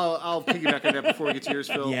 I'll piggyback on that before we get to yours,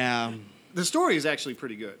 Phil. Yeah. The story is actually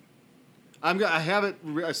pretty good. I have it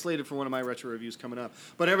slated for one of my retro reviews coming up,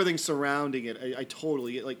 but everything surrounding it, I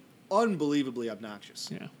totally get, like, unbelievably obnoxious.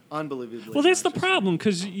 Yeah, unbelievably. Well, that's the obnoxious. problem,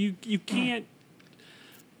 because you can't.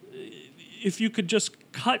 If you could just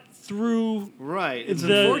cut through, right? It's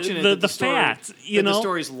unfortunate that the story, fat, the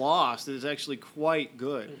story's lost. It is actually quite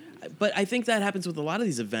good. But I think that happens with a lot of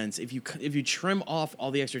these events. If you trim off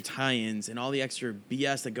all the extra tie-ins and all the extra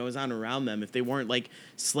BS that goes on around them, if they weren't like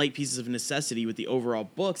slight pieces of necessity with the overall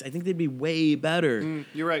books, I think they'd be way better.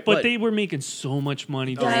 You're right. But they were making so much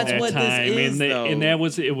money during that what time, this is, and that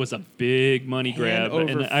was a big money grab. Hand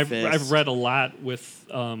over And I've fist. read a lot with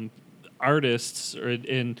artists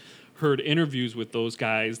and heard interviews with those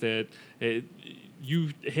guys that.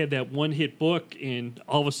 You had that one-hit book, and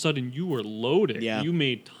all of a sudden you were loaded. Yeah. You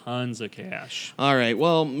made tons of cash. All right,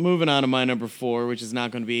 well, moving on to my number 4, which is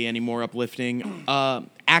not going to be any more uplifting.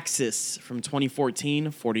 Axis from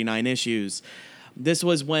 2014, 49 issues. This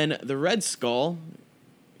was when the Red Skull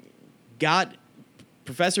got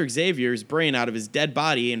Professor Xavier's brain out of his dead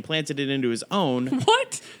body and planted it into his own.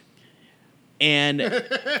 What? And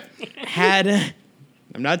had...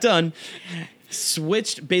 I'm not done.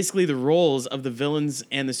 Switched basically the roles of the villains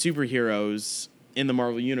and the superheroes in the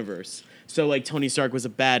Marvel Universe. So, like, Tony Stark was a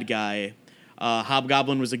bad guy.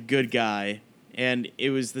 Hobgoblin was a good guy. And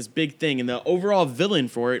it was this big thing. And the overall villain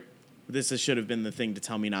for it, should have been the thing to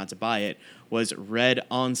tell me not to buy it, was Red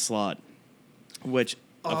Onslaught. Which,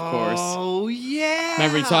 of course... Oh, yeah!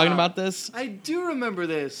 Remember you talking about this? I do remember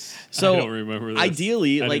this. So, I don't remember this.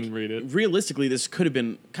 Ideally, I like, didn't read it. realistically, this could have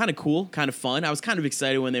been kind of cool, kind of fun. I was kind of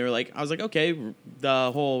excited when they were like, I was like, okay,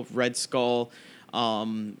 the whole Red Skull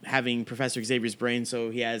having Professor Xavier's brain so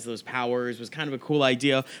he has those powers was kind of a cool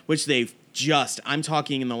idea, which they've I'm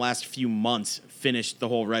talking in the last few months, finished the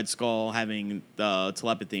whole Red Skull having the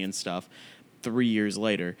telepathy and stuff 3 years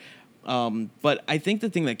later. But I think the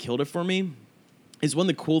thing that killed it for me is one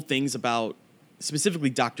of the cool things about specifically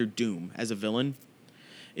Dr. Doom as a villain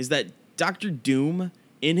is that Dr. Doom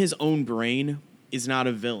in his own brain is not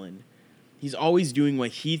a villain. He's always doing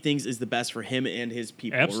what he thinks is the best for him and his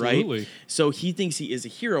people, Absolutely. right? So he thinks he is a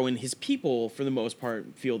hero, and his people, for the most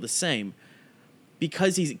part, feel the same.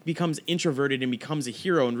 Because he becomes introverted and becomes a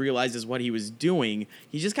hero and realizes what he was doing,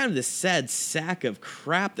 he's just kind of this sad sack of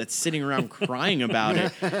crap that's sitting around crying about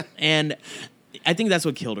it. And I think that's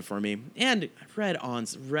what killed it for me. And Red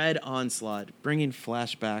Onslaught, bringing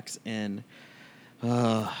flashbacks in.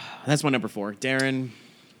 That's my number 4. Darren?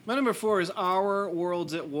 My number 4 is Our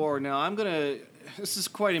Worlds at War. Now, this is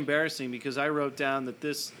quite embarrassing because I wrote down that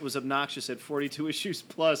this was obnoxious at 42 issues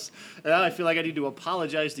plus, and I feel like I need to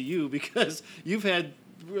apologize to you because you've had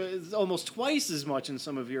almost twice as much in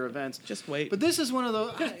some of your events. Just wait. But this is one of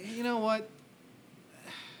those, you know what?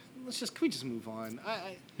 Can we just move on?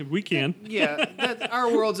 We can. Yeah,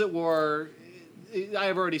 Our Worlds at War, I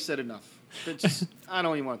have already said enough. I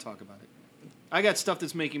don't even want to talk about it. I got stuff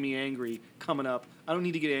that's making me angry coming up. I don't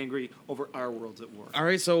need to get angry over Our Worlds at War. All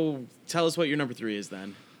right, so tell us what your number 3 is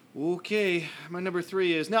then. Okay, my number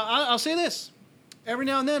 3 is... Now, I'll say this. Every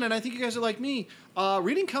now and then, and I think you guys are like me,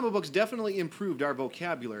 reading comic books definitely improved our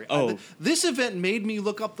vocabulary. Oh. This event made me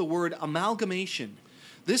look up the word amalgamation.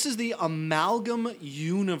 This is the Amalgam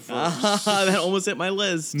Universe. That almost hit my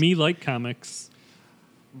list. Me like comics.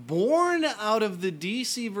 Born out of the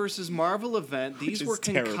DC versus Marvel event, these were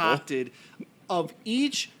concocted of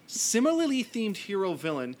each similarly themed hero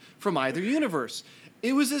villain from either universe.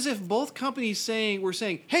 It was as if both companies were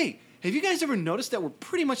saying, hey, have you guys ever noticed that we're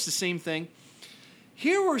pretty much the same thing?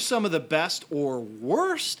 Here were some of the best or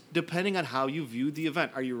worst, depending on how you viewed the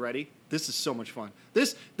event. Are you ready? This is so much fun.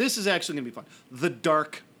 This is actually going to be fun. The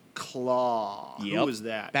Dark Claw. Yep. Who was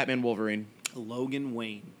that? Batman Wolverine. Logan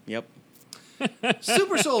Wayne. Yep.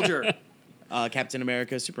 Super Soldier. Captain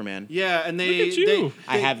America, Superman. Yeah, and Look at you.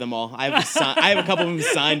 I have them all. I have a couple of them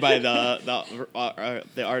signed by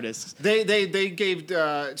the artists. They gave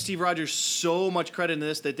Steve Rogers so much credit in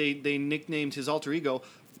this that they nicknamed his alter ego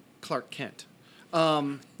Clark Kent.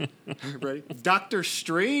 Ready? Dr.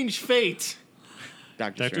 Strange Fate.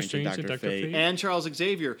 Doctor Strange and Dr. Fate. And Charles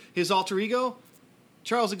Xavier. His alter ego,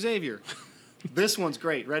 Charles Xavier. This one's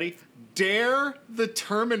great. Ready? Dare the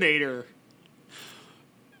Terminator.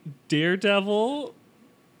 Daredevil.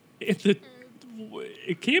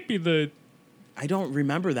 It can't be the I don't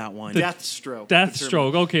remember that one. Deathstroke.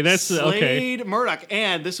 Deathstroke. Okay, that's okay. Slade Murdoch.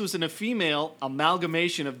 And this was a female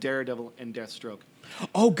amalgamation of Daredevil and Deathstroke.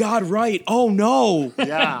 Oh, God, right. Oh, no.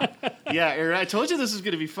 Yeah. Yeah, Aaron, I told you this was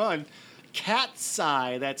going to be fun.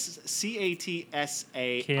 Cat's-Eye. That's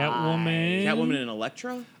Catsa. Catwoman. Catwoman and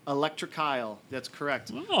Elektra? Electra Kyle. That's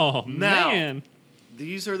correct. Oh, Now, man.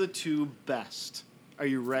 These are the two best. Are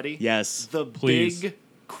you ready? Yes. The Please. big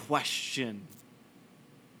question.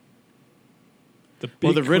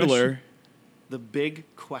 Well, the Riddler The big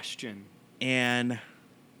question. and...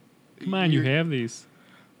 Come on, you have these.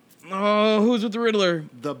 Oh, who's with the Riddler?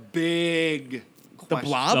 The big The question.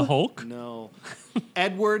 Blob? The Hulk? No.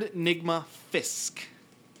 Edward Nigma Fisk.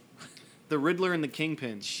 The Riddler and the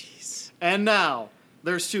Kingpin. Jeez. And now,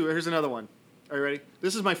 there's two. Here's another one. Are you ready?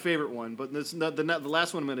 This is my favorite one, but this, the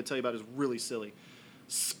last one I'm going to tell you about is really silly.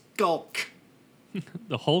 Skulk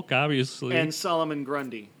The Hulk, obviously. and Solomon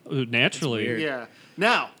Grundy. Naturally. That's weird. Yeah.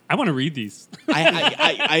 Now, I want to read these.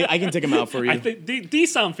 I can take them out for you. I think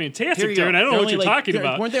these sound Here fantastic, you go. Darren. I don't know They're what only you're talking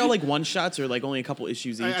about. Weren't they all like one-shots or like only a couple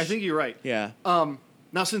issues each? I think you're right. Yeah.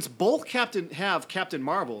 Now, since both have Captain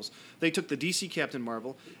Marvels, they took the DC Captain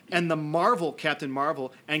Marvel and the Marvel Captain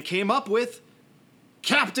Marvel and came up with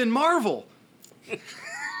Captain Marvel.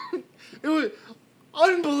 It was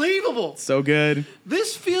unbelievable. So good.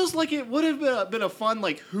 This feels like it would have been a fun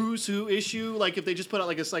like Who's Who issue. Like if they just put out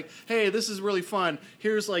like it's like, hey, this is really fun.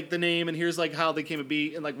 Here's like the name and here's like how they came to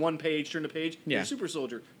be. And like one page, turn the page. Yeah. Here's Super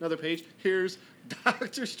Soldier. Another page. Here's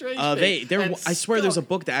Doctor Strange. I swear there's a Skunk.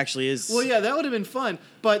 book that actually is. Well, yeah, that would have been fun.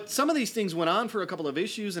 But some of these things went on for a couple of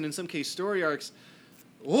issues, and in some case, story arcs.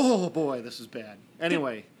 Oh boy, this is bad.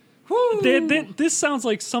 Anyway, This sounds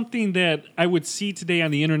like something that I would see today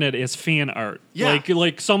on the internet as fan art. Yeah.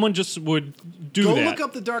 Like someone just would do go that. look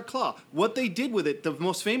up the Dark Claw. What they did with it, the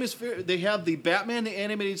most famous, they have the Batman the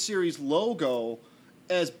Animated Series logo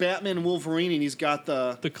as Batman and Wolverine, and he's got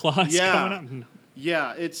the claws Yeah. coming up.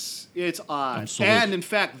 Yeah, it's odd. I'm sold. And in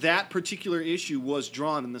fact, that particular issue was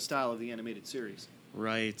drawn in the style of the animated series.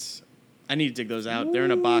 Right. I need to dig those out. They're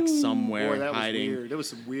in a box somewhere Boy, that hiding. was weird. That was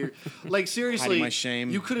some weird. Like seriously, Hiding my shame.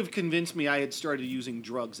 You could have convinced me I had started using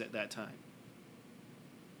drugs at that time.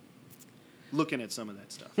 Looking at some of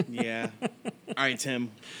that stuff. Yeah. All right,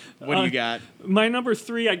 Tim. What do you got? My number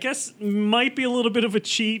 3, I guess, might be a little bit of a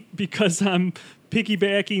cheat because I'm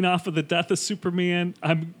piggybacking off of the death of Superman.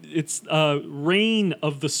 It's Reign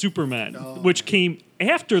of the Supermen, which came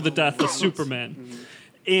after the death of Superman.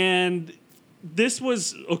 Mm-hmm. And this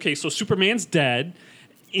was, okay, so Superman's dead,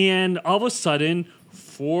 and all of a sudden,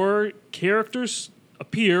 4 characters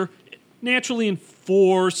appear naturally in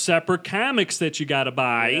 4 separate comics that you got to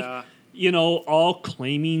buy. Yeah. You know, all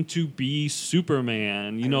claiming to be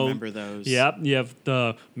Superman. You know, remember those. Yep, you have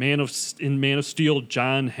the Man of Steel,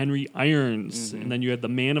 John Henry Irons, and then you had the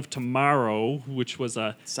Man of Tomorrow, which was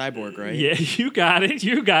a Cyborg, right? Yeah, you got it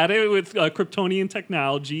with Kryptonian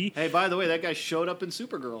technology. Hey, by the way, that guy showed up in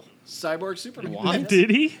Supergirl. Cyborg Superman. What? Did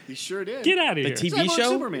he? He sure did. Get out of The here! TV Cyborg show?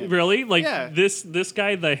 Superman. Really? Like Yeah. this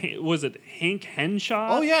guy? Was it Hank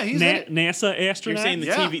Henshaw? Oh, yeah, he's in it. NASA You're astronaut. saying the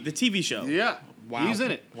Yeah. TV show? Yeah. Wow. He's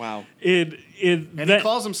in it. Wow. And And he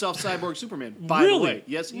calls himself Cyborg Superman, by really? the way.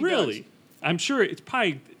 Yes, he really? does. I'm sure it's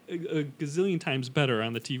probably a gazillion times better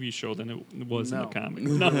on the TV show than it was in No. the comic.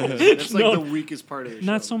 No, That's like No, the weakest part of the show.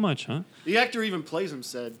 not so much, huh? The actor even plays him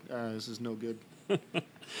said, this is no good.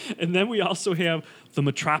 And then we also have the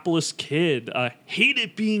Metropolis Kid.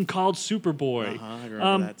 Hated being called Superboy. I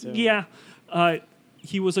remember that too. Yeah,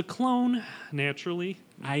 he was a clone. Naturally,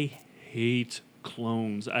 I hate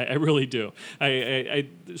clones. I really do. I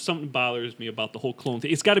something bothers me about the whole clone thing.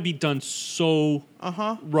 It's got to be done so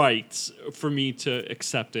right for me to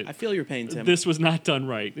accept it. I feel your pain, Tim. This was not done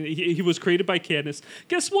right. He was created by Cadmus.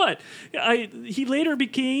 Guess what? He later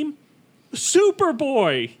became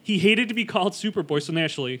Superboy. He hated to be called Superboy, so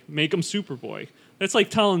naturally, make him Superboy. That's like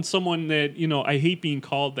telling someone that, I hate being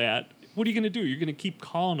called that. What are you going to do? You're going to keep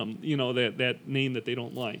calling them, that name that they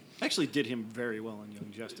don't like. Actually did him very well in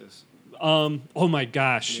Young Justice. Oh my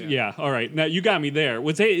gosh. Yeah. All right. Now you got me there.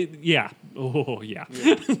 Was it? Yeah. Oh yeah.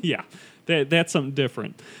 Yeah. That's something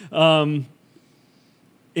different. And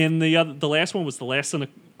the last one was the last son of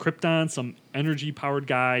Krypton, some energy powered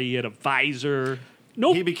guy. He had a visor.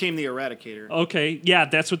 Nope. He became the Eradicator. Okay. Yeah,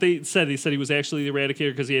 that's what they said. They said he was actually the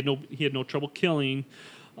Eradicator because he had no trouble killing.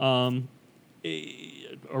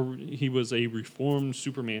 he was a reformed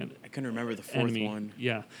Superman. I couldn't remember the fourth enemy. one.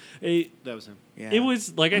 Yeah. That was him. Yeah. It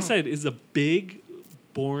was, like I said, is a big,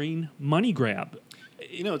 boring money grab.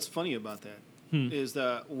 You know what's funny about that is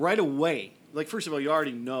that right away, like first of all, you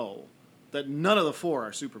already know that none of the four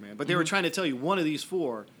are Superman, but they were trying to tell you one of these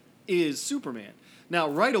four is Superman. Now,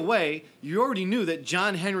 right away, you already knew that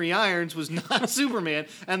John Henry Irons was not Superman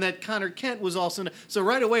and that Connor Kent was also not. So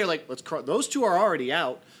right away, you're like, those two are already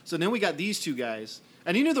out. So then we got these two guys.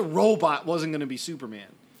 And you knew the robot wasn't going to be Superman.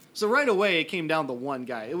 So right away, it came down to one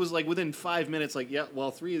guy. It was like within 5 minutes, like, yeah,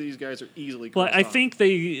 well, three of these guys are easily Well, crossed I off.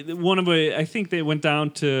 think they went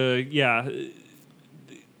down to,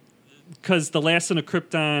 because the Last Son of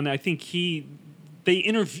Krypton, I think they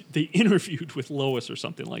interviewed with Lois or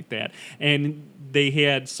something like that, and they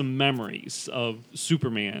had some memories of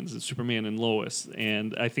Superman and Lois,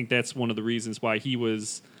 and I think that's one of the reasons why he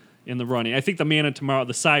was in the running. I think the Man of Tomorrow,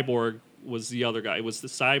 the Cyborg, was the other guy. It was the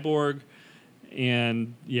Cyborg,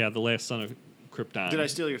 and the Last Son of Krypton. Did I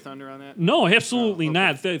steal your thunder on that? No, absolutely okay.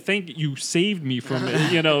 not. Thank you, saved me from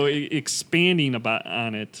expanding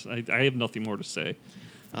on it. I have nothing more to say.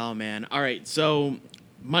 Oh, man. All right, so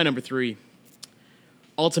my number 3,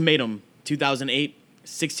 Ultimatum, 2008,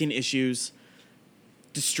 16 issues,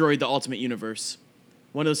 destroyed the Ultimate Universe.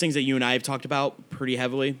 One of those things that you and I have talked about pretty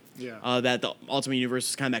heavily. Yeah. That the Ultimate Universe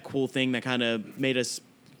is kind of that cool thing that kind of made us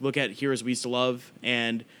look at heroes we used to love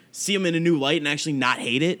and see them in a new light and actually not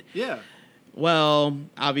hate it. Yeah. Well,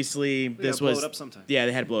 obviously, this blow was... it up sometime. Yeah,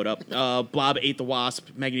 they had to blow it up. Blob ate the Wasp.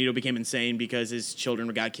 Magneto became insane because his children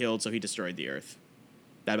got killed, so he destroyed the Earth.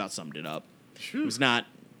 That about summed it up. Shoot. It was not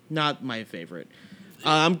my favorite.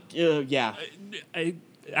 Yeah.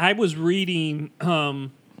 I was reading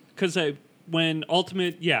because when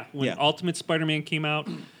Ultimate Spider-Man came out,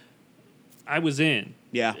 I was in.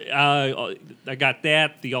 Yeah. I got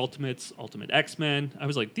that, the Ultimate X-Men. I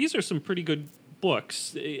was like, these are some pretty good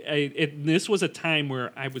books. This was a time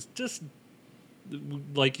where I was just,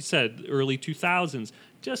 like you said, early 2000s,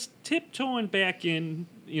 just tiptoeing back in,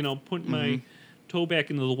 putting my toe back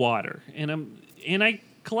into the water. And I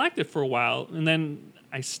collected for a while, and then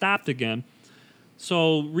I stopped again.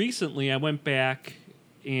 So recently I went back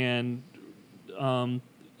and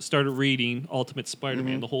started reading Ultimate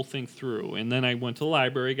Spider-Man, the whole thing through. And then I went to the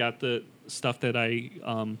library, got the stuff that I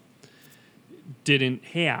didn't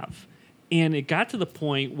have. And it got to the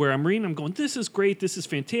point where I'm reading, I'm going, this is great, this is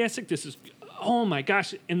fantastic, this is, oh my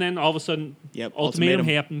gosh. And then all of a sudden, Ultimatum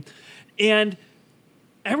happened. And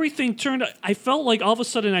everything turned, I felt like all of a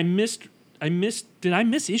sudden did I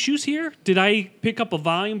miss issues here? Did I pick up a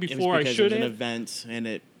volume before I should have? It was an event,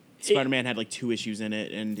 and Spider-Man had like 2 issues in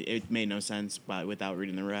it, and it made no sense without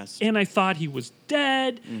reading the rest. And I thought he was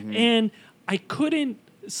dead, and I couldn't,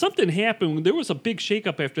 something happened. There was a big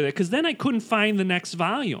shakeup after that, because then I couldn't find the next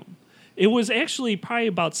volume. It was actually probably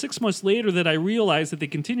about 6 months later that I realized that they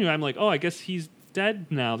continued. I'm like, oh, I guess he's dead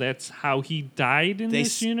now. That's how he died in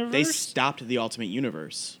this universe? They stopped the Ultimate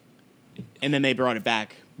Universe, and then they brought it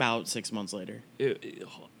back about 6 months later.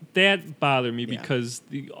 That bothered me because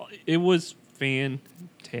it was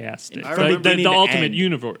fantastic. The Ultimate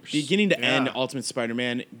Universe. Beginning to end, Ultimate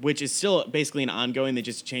Spider-Man, which is still basically an ongoing, they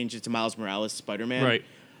just changed it to Miles Morales Spider-Man. Right.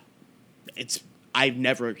 I've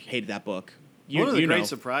never hated that book. One of the great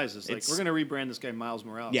surprises, like, we're going to rebrand this guy Miles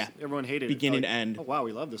Morales. Yeah. Everyone hated Beginning it. to end. Oh, wow,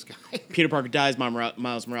 we love this guy. Peter Parker dies,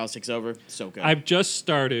 Miles Morales takes over. So good. I've just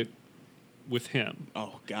started with him.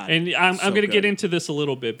 Oh, God. And I'm going to get into this a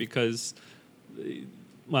little bit because,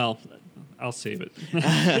 well, I'll save it.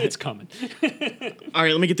 It's coming. All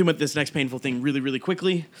right, let me get through with this next painful thing really, really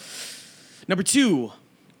quickly. Number 2,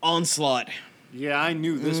 Onslaught. Yeah, I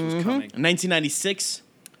knew this was coming. 1996,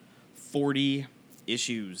 40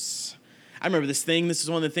 issues. I remember this thing. This is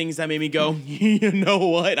one of the things that made me go, you know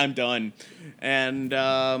what? I'm done. And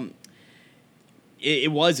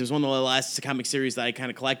it was one of the last comic series that I kind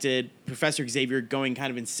of collected. Professor Xavier going kind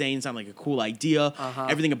of insane sounded like a cool idea.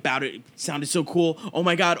 Everything about it sounded so cool. Oh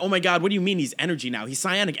my God. What do you mean he's energy now? He's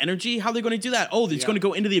psionic energy? How are they going to do that? Oh, it's going to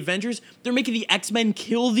go into the Avengers? They're making the X-Men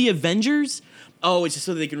kill the Avengers? Oh, it's just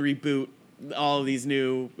so they can reboot all these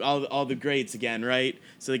new, all the greats again, right?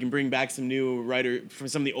 So they can bring back some new from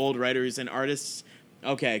some of the old writers and artists.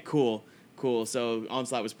 Okay, cool. So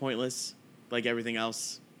Onslaught was pointless, like everything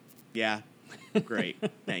else. Yeah, great.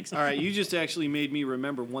 Thanks. All right, you just actually made me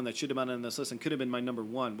remember one that should have been on this list and could have been my number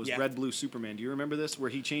 1 was Red Blue Superman. Do you remember this, where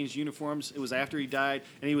he changed uniforms? It was after he died,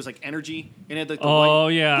 and he was like energy, and had like the white...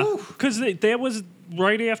 Yeah, because that was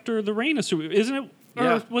right after the reign of Superman, isn't it? Or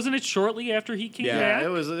Yeah. wasn't it shortly after he came back? Yeah, it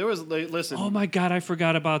was. Listen, Oh my God, I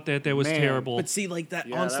forgot about that. That was Man. terrible. But see, like that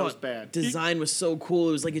Yeah, that onslaught was bad. design was so cool.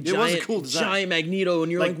 It was like a was a giant, cool design. giant Magneto,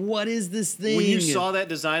 and you're Like, like, "What is this thing?" when you saw that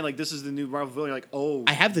design, like this is the new Marvel villain, you're like, oh,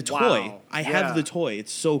 I have the toy. wow. I Yeah. have the toy.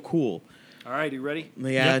 It's so cool. All right, you ready?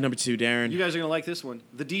 Yeah, Yep. number 2, Darren. You guys are gonna like this one.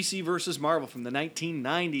 The DC versus Marvel from the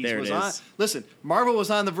 1990s There it was is. on. Listen, Marvel was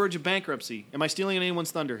on the verge of bankruptcy. Am I stealing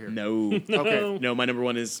anyone's thunder here? No. Okay. No, my number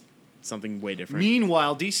 1 is something way different.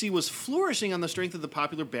 Meanwhile, DC was flourishing on the strength of the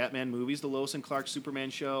popular Batman movies, the Lois and Clark Superman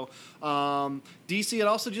show. DC had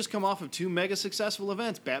also just come off of 2 mega successful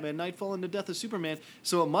events, Batman Nightfall and The Death of Superman,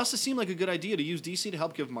 so it must have seemed like a good idea to use DC to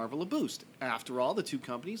help give Marvel a boost. After all, the 2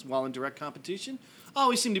 companies, while in direct competition,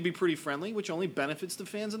 always seem to be pretty friendly, which only benefits the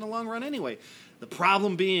fans in the long run anyway. The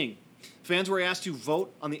problem being, fans were asked to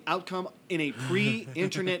vote on the outcome in a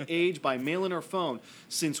pre-internet age by mail-in or phone.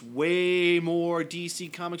 Since way more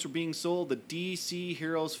DC comics were being sold, the DC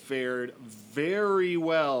heroes fared very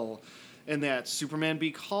well. And that Superman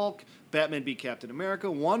beat Hulk, Batman beat Captain America,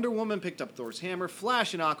 Wonder Woman picked up Thor's hammer,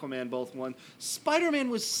 Flash and Aquaman both won. Spider-Man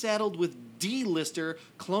was saddled with D-lister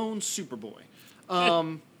clone Superboy.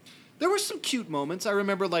 There were some cute moments. I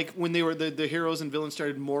remember, like, when they were the heroes and villains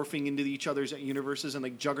started morphing into each other's universes, and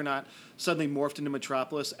like Juggernaut suddenly morphed into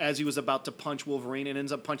Metropolis as he was about to punch Wolverine and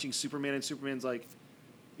ends up punching Superman, and Superman's like,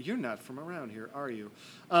 "You're not from around here, are you?"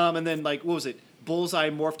 And then, like, what was it? Bullseye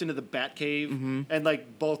morphed into the Batcave, and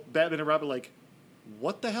like both Batman and Robin, like,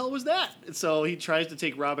 what the hell was that? And so he tries to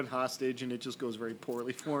take Robin hostage, and it just goes very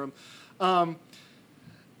poorly for him.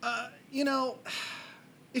 You know.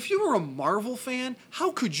 If you were a Marvel fan,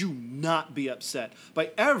 how could you not be upset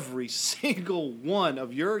by every single one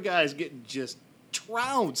of your guys getting just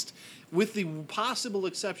trounced, with the possible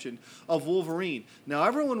exception of Wolverine? Now,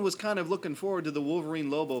 everyone was kind of looking forward to the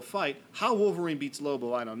Wolverine-Lobo fight. How Wolverine beats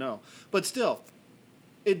Lobo, I don't know. But still,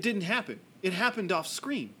 it didn't happen. It happened off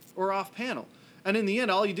screen or off panel. And in the end,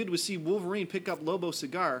 all you did was see Wolverine pick up Lobo's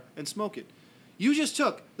cigar and smoke it. You just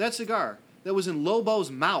took that cigar that was in Lobo's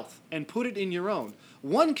mouth and put it in your own.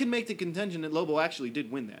 One can make the contention that Lobo actually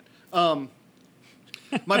did win that.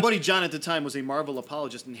 My buddy John at the time was a Marvel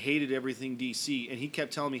apologist and hated everything DC, and he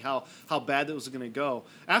kept telling me how bad that was going to go.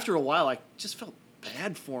 After a while, I just felt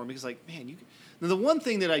bad for him because, like, man, you. Now, the one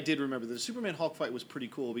thing that I did remember, the Superman-Hulk fight was pretty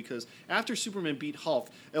cool because after Superman beat Hulk,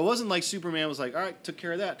 it wasn't like Superman was like, all right, took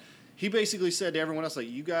care of that. He basically said to everyone else, like,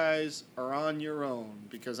 you guys are on your own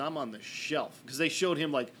because I'm on the shelf. Because they showed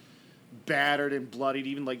him, like, battered and bloodied,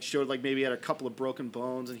 even like showed like maybe he had a couple of broken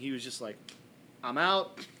bones, and he was just like, I'm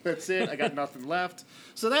out, that's it, I got nothing left.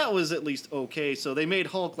 So that was at least okay. So they made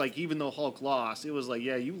Hulk, like, even though Hulk lost, it was like,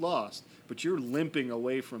 yeah, you lost, but you're limping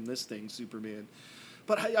away from this thing, Superman.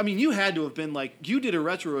 But I mean, you had to have been like, you did a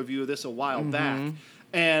retro review of this a while back,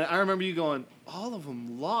 and I remember you going, all of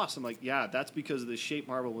them lost. I'm like, yeah, that's because of the shape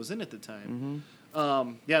Marvel was in at the time.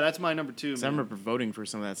 Yeah, that's my number 2, man. I remember voting for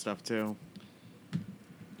some of that stuff too.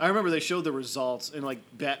 I remember they showed the results, and like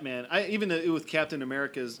Batman, even with Captain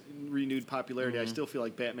America's renewed popularity, I still feel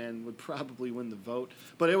like Batman would probably win the vote.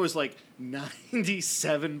 But it was like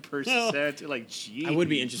 97%. Like, gee, I would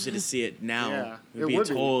be interested to see it now. Yeah, it would be a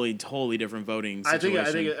totally different voting I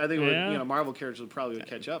situation. think it would, Yeah. Marvel characters would probably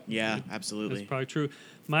catch up. Yeah, absolutely. That's probably true.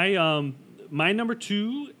 My number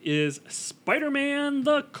 2 is Spider-Man: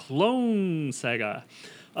 The Clone Saga.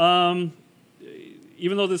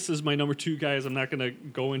 Even though this is my number 2, guys, I'm not going to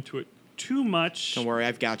go into it too much. Don't worry,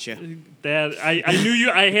 I've got you. That I knew you.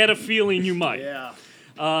 I had a feeling you might. Yeah.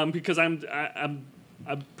 Because I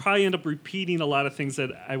probably end up repeating a lot of things that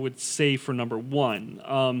I would say for number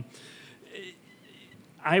 1.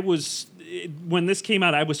 When this came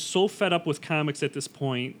out, I was so fed up with comics at this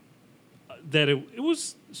point that it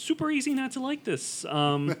was super easy not to like this.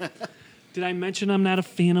 Did I mention I'm not a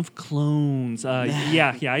fan of clones?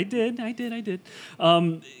 Yeah, I did.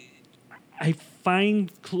 I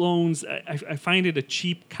find clones, I find it a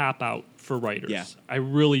cheap cop-out for writers. Yeah. I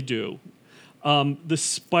really do. The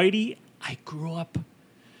Spidey, I grew up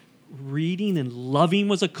reading and loving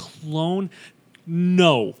was a clone.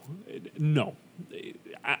 No.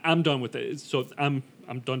 I'm done with it. So I'm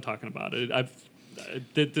done talking about it.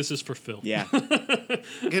 This is for Phil. Yeah.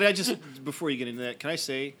 Can I just, before you get into that, can I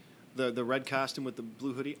say the red costume with the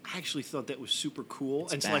blue hoodie? I actually thought that was super cool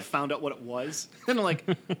until I found out what it was. And I'm like,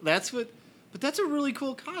 that's what... But that's a really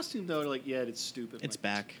cool costume, though. Like, yeah, it's stupid. It's like,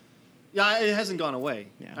 back. Yeah, it hasn't gone away.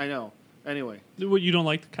 Yeah. I know. Anyway. What, you don't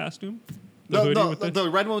like the costume? The hoodie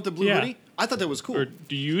the red one with the blue hoodie? I thought that was cool. Or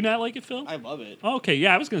do you not like it, Phil? I love it. Okay,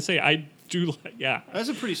 yeah, I was going to say, I do like, yeah. That's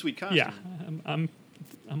a pretty sweet costume. Yeah, I'm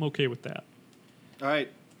okay with that. All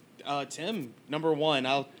right. Tim, number one.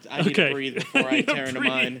 I need to breathe before I tear into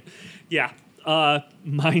mine. Yeah.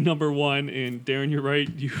 My number one, and Darren, you're right.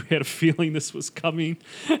 You had a feeling this was coming.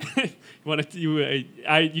 You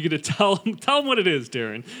gonna tell him what it is,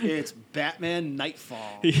 Darren? It's Batman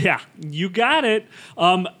Nightfall. Yeah, you got it.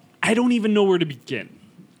 I don't even know where to begin.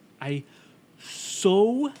 I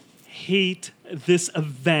so hate this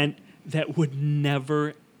event that would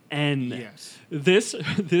never end. Yes.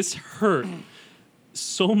 This hurt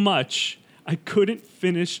so much. I couldn't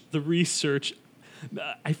finish the research.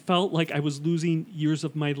 I felt like I was losing years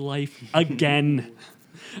of my life again.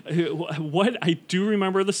 What I do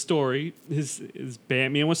remember the story is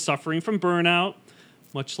Batman was suffering from burnout,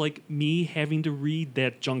 much like me having to read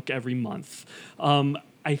that junk every month.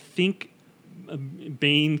 I think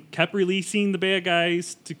Bane kept releasing the bad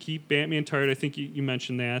guys to keep Batman tired. I think you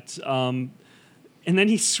mentioned that. And then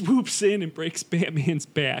he swoops in and breaks Batman's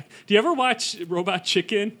back. Do you ever watch Robot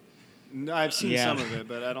Chicken? No, I've seen some of it,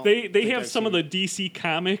 but I don't. They have some of the DC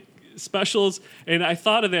comic specials, and I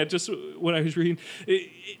thought of that just when I was reading.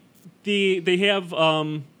 They have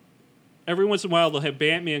every once in a while they'll have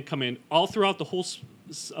Batman come in all throughout the whole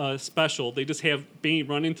special. They just have Bane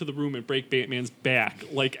run into the room and break Batman's back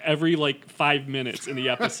every 5 minutes in the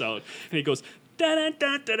episode, and he goes da da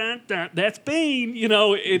da da da da. That's Bane,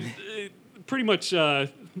 It pretty much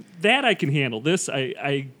that I can handle. This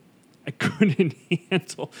I couldn't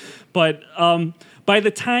handle. But by the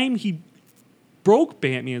time he broke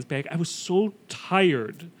Batman's back, I was so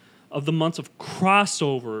tired of the months of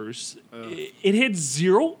crossovers. It had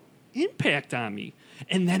zero impact on me.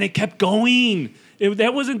 And then it kept going.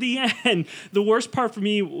 That wasn't the end. The worst part for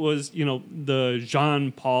me was, the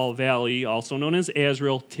Jean-Paul Valley, also known as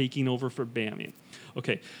Azrael, taking over for Batman.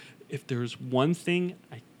 Okay, if there's one thing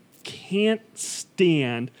I can't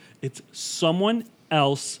stand, it's someone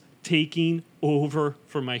else taking over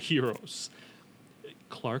for my heroes.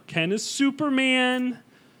 Clark Kent is Superman.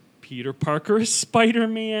 Peter Parker is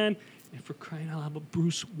Spider-Man. And for crying out loud,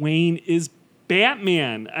 Bruce Wayne is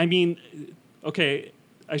Batman. I mean, okay,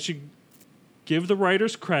 I should give the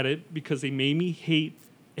writers credit because they made me hate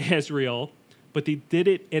Azrael, but they did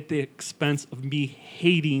it at the expense of me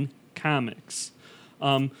hating comics.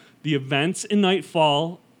 The events in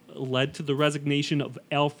Nightfall led to the resignation of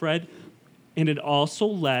Alfred, and it also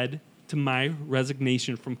led to my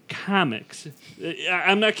resignation from comics.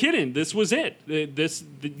 I'm not kidding. This was it.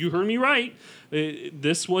 You heard me right.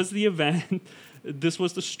 This was the event. This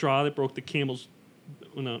was the straw that broke the camel's.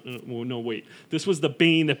 No, wait. This was the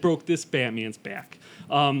Bane that broke this Batman's back.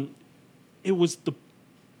 It was the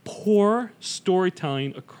poor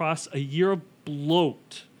storytelling across a year of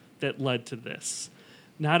bloat that led to this.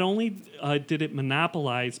 Not only did it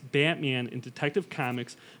monopolize Batman and Detective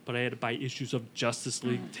Comics, but I had to buy issues of Justice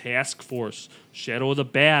League, Task Force, Shadow of the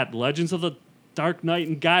Bat, Legends of the Dark Knight,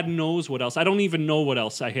 and God knows what else. I don't even know what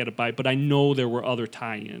else I had to buy, but I know there were other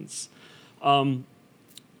tie-ins.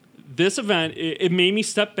 This event, it made me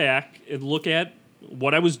step back and look at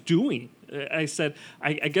what I was doing. I said,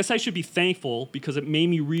 I guess I should be thankful because it made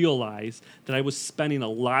me realize that I was spending a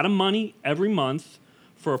lot of money every month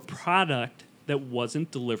for a product that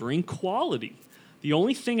wasn't delivering quality. The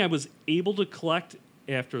only thing I was able to collect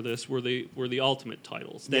after this were the Ultimate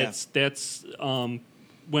titles. That's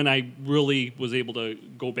when I really was able to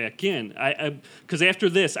go back in. Because after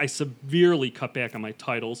this, I severely cut back on my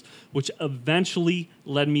titles, which eventually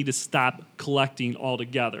led me to stop collecting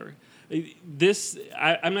altogether.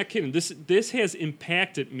 I'm not kidding. This has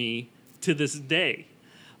impacted me to this day.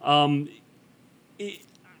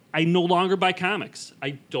 I no longer buy comics.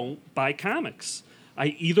 I don't buy comics. I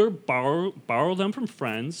either borrow them from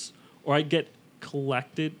friends or I get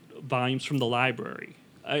collected volumes from the library.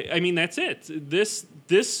 I mean, that's it. This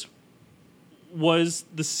was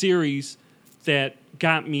the series that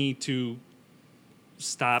got me to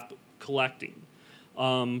stop collecting.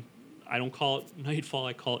 I don't call it Nightfall.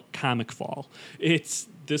 I call it Comic Fall. This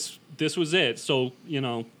was it. So,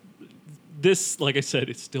 this, like I said,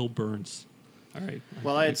 it still burns. All right.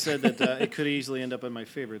 Well, I had said that it could easily end up in my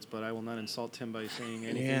favorites, but I will not insult Tim by saying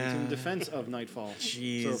anything in defense of Nightfall.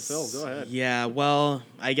 Jeez. So, Phil, go ahead. Yeah, well,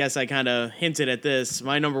 I guess I kind of hinted at this.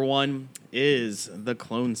 My number one is the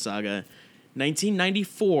Clone Saga,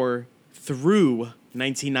 1994 through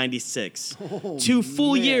 1996. 2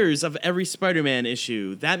 full years of every Spider-Man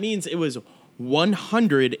issue. That means it was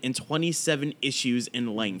 127 issues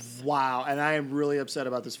in length. Wow, and I am really upset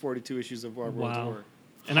about this 42 issues of World War.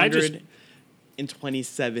 And I just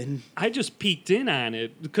 27. I just peeked in on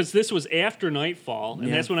it because this was after Nightfall,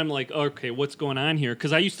 and that's when I'm like, okay, what's going on here?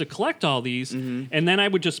 Because I used to collect all these, and then I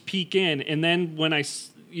would just peek in, and then when I,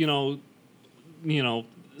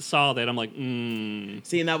 saw that, I'm like,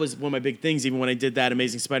 See, and that was one of my big things. Even when I did that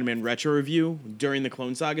Amazing Spider-Man retro review during the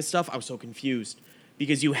Clone Saga stuff, I was so confused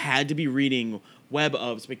because you had to be reading Web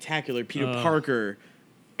of, Spectacular, Peter Parker,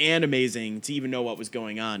 and Amazing to even know what was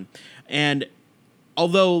going on. And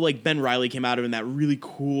although like Ben Reilly came out of in that really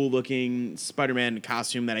cool looking Spider-Man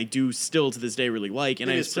costume that I do still to this day really like, and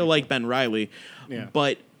I still like Ben Reilly,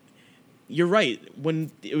 but you're right. When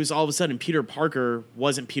it was all of a sudden Peter Parker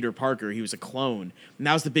wasn't Peter Parker, he was a clone. And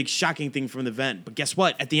that was the big shocking thing from the event. But guess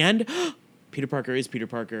what? At the end, Peter Parker is Peter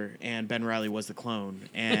Parker, and Ben Reilly was the clone.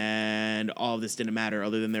 And all of this didn't matter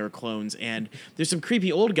other than they were clones. And there's some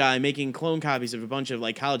creepy old guy making clone copies of a bunch of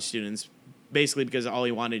like college students, basically because all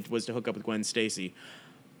he wanted was to hook up with Gwen Stacy.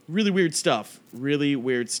 Really weird stuff. Really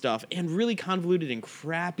weird stuff. And really convoluted and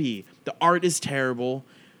crappy. The art is terrible.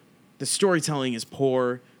 The storytelling is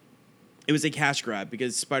poor. It was a cash grab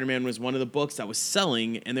because Spider-Man was one of the books that was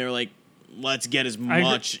selling, and they were like, let's get as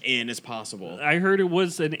much in as possible. I heard it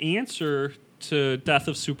was an answer to Death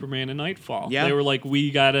of Superman and Nightfall. Yeah. They were like,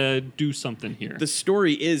 we got to do something here. The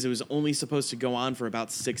story is it was only supposed to go on for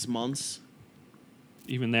about 6 months.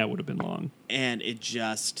 Even that would have been long. And it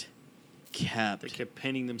just They kept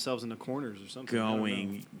painting themselves into corners or something.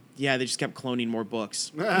 going. Yeah, they just kept cloning more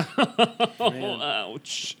books. Oh,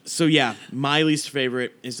 ouch. So yeah, my least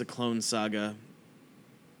favorite is the Clone Saga.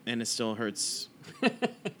 And it still hurts.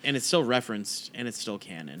 And it's still referenced, and it's still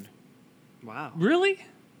canon. Wow. Really?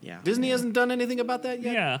 Yeah. Disney hasn't done anything about that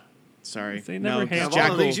yet? Yeah. Sorry. They never have. Of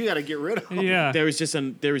all the things you got to get rid of. Yeah. There was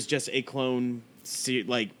just a clone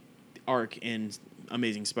arc in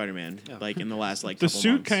Amazing Spider-Man, like in the last The couple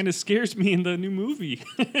suit months. kind of scares me in the new movie.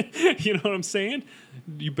 You know what I'm saying?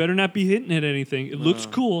 You better not be hinting at anything. It looks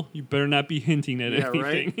cool. You better not be hinting at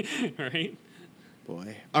anything. Right?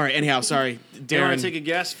 Boy. All right. Anyhow, sorry, Do you want to Darren. take a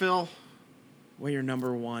guess, Phil? What your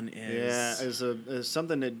number one is? Yeah, as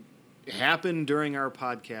something that happened during our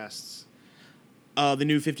podcasts. The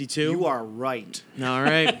New 52. You are right. All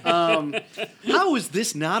right. How is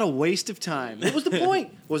this not a waste of time? What was the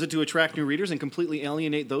point? Was it to attract new readers and completely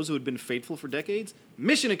alienate those who had been faithful for decades?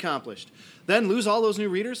 Mission accomplished. Then lose all those new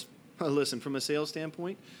readers? Listen, from a sales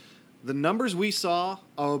standpoint, the numbers we saw,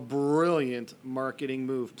 a brilliant marketing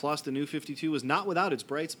move. Plus, the New 52 was not without its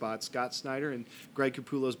bright spots. Scott Snyder and Greg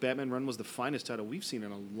Capullo's Batman run was the finest title we've seen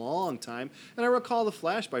in a long time. And I recall The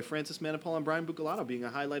Flash by Francis Manapul and Brian Buccellato being a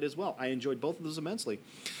highlight as well. I enjoyed both of those immensely.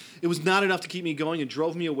 It was not enough to keep me going and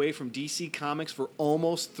drove me away from DC Comics for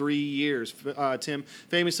almost 3 years. Tim,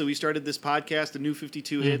 famously, we started this podcast, the New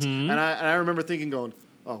 52 hits, and I remember thinking, going,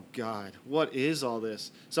 oh God, what is all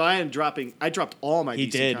this? So I dropped all my He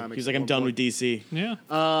DC did. comics. He was like, I'm done with DC. Yeah.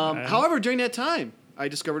 However, during that time, I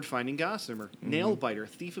discovered Finding Gossamer, Nailbiter,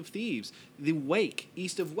 Thief of Thieves, The Wake,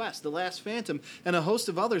 East of West, The Last Phantom, and a host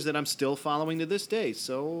of others that I'm still following to this day.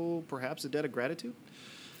 So perhaps a debt of gratitude?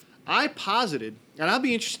 I posited, and I'll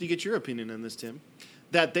be interested to get your opinion on this, Tim,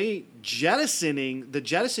 that the jettisoning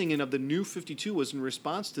of the New 52 was in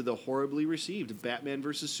response to the horribly received Batman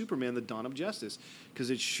vs. Superman, The Dawn of Justice,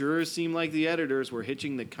 because it sure seemed like the editors were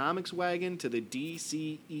hitching the comics wagon to the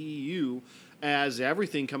DCEU, as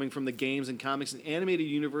everything coming from the games and comics and animated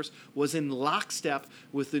universe was in lockstep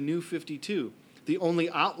with the New 52. The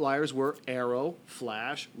only outliers were Arrow,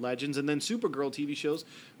 Flash, Legends, and then Supergirl TV shows,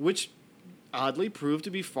 which oddly proved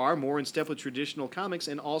to be far more in step with traditional comics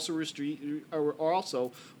and also are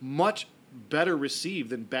also much better received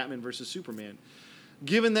than Batman vs. Superman.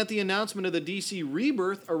 Given that the announcement of the DC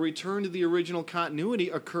Rebirth, a return to the original continuity,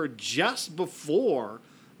 occurred just before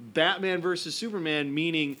Batman vs. Superman,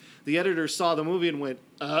 meaning the editors saw the movie and went,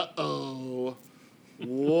 uh-oh,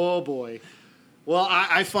 whoa, boy. Well,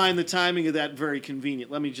 I find the timing of that very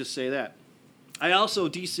convenient. Let me just say that. I also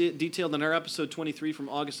detailed in our episode 23 from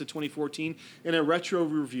August of 2014 in a retro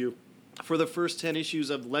review for the first 10 issues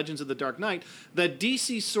of Legends of the Dark Knight that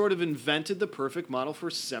DC sort of invented the perfect model for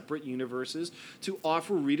separate universes to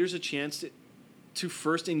offer readers a chance to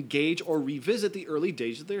first engage or revisit the early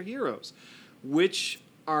days of their heroes, which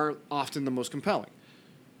are often the most compelling.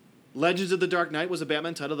 Legends of the Dark Knight was a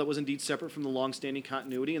Batman title that was indeed separate from the long-standing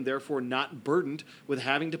continuity and therefore not burdened with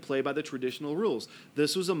having to play by the traditional rules.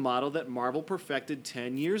 This was a model that Marvel perfected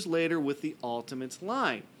 10 years later with the Ultimates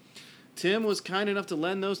line. Tim was kind enough to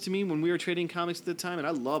lend those to me when we were trading comics at the time, and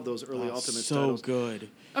I love those early Ultimates titles. So good.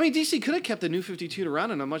 I mean, DC could have kept the New 52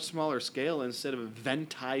 around on a much smaller scale instead of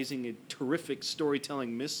eventizing a terrific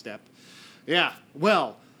storytelling misstep. Yeah,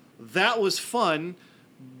 well, that was fun,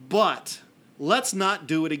 but let's not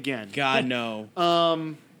do it again. God, no.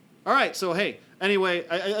 All right, so hey, anyway,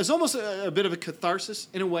 it's almost a bit of a catharsis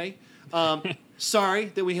in a way. Sorry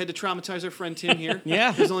that we had to traumatize our friend Tim here.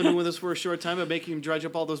 Yeah. He's only been with us for a short time, but making him dredge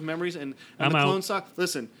up all those memories. And I'm the out. Clone Saga.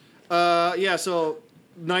 Listen, so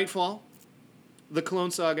Nightfall, the Clone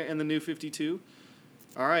Saga, and the New 52.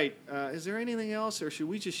 All right. Is there anything else, or should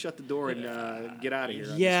we just shut the door and get out of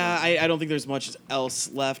here? Yeah, I don't think there's much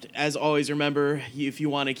else left. As always, remember, if you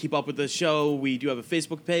want to keep up with the show, we do have a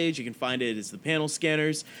Facebook page. You can find it as the Panel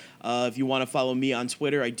Scanners. If you want to follow me on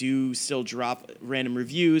Twitter, I do still drop random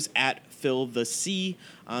reviews at PhilTheC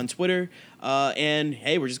on Twitter. And,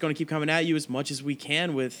 hey, we're just going to keep coming at you as much as we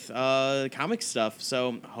can with comic stuff.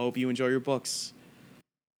 So hope you enjoy your books.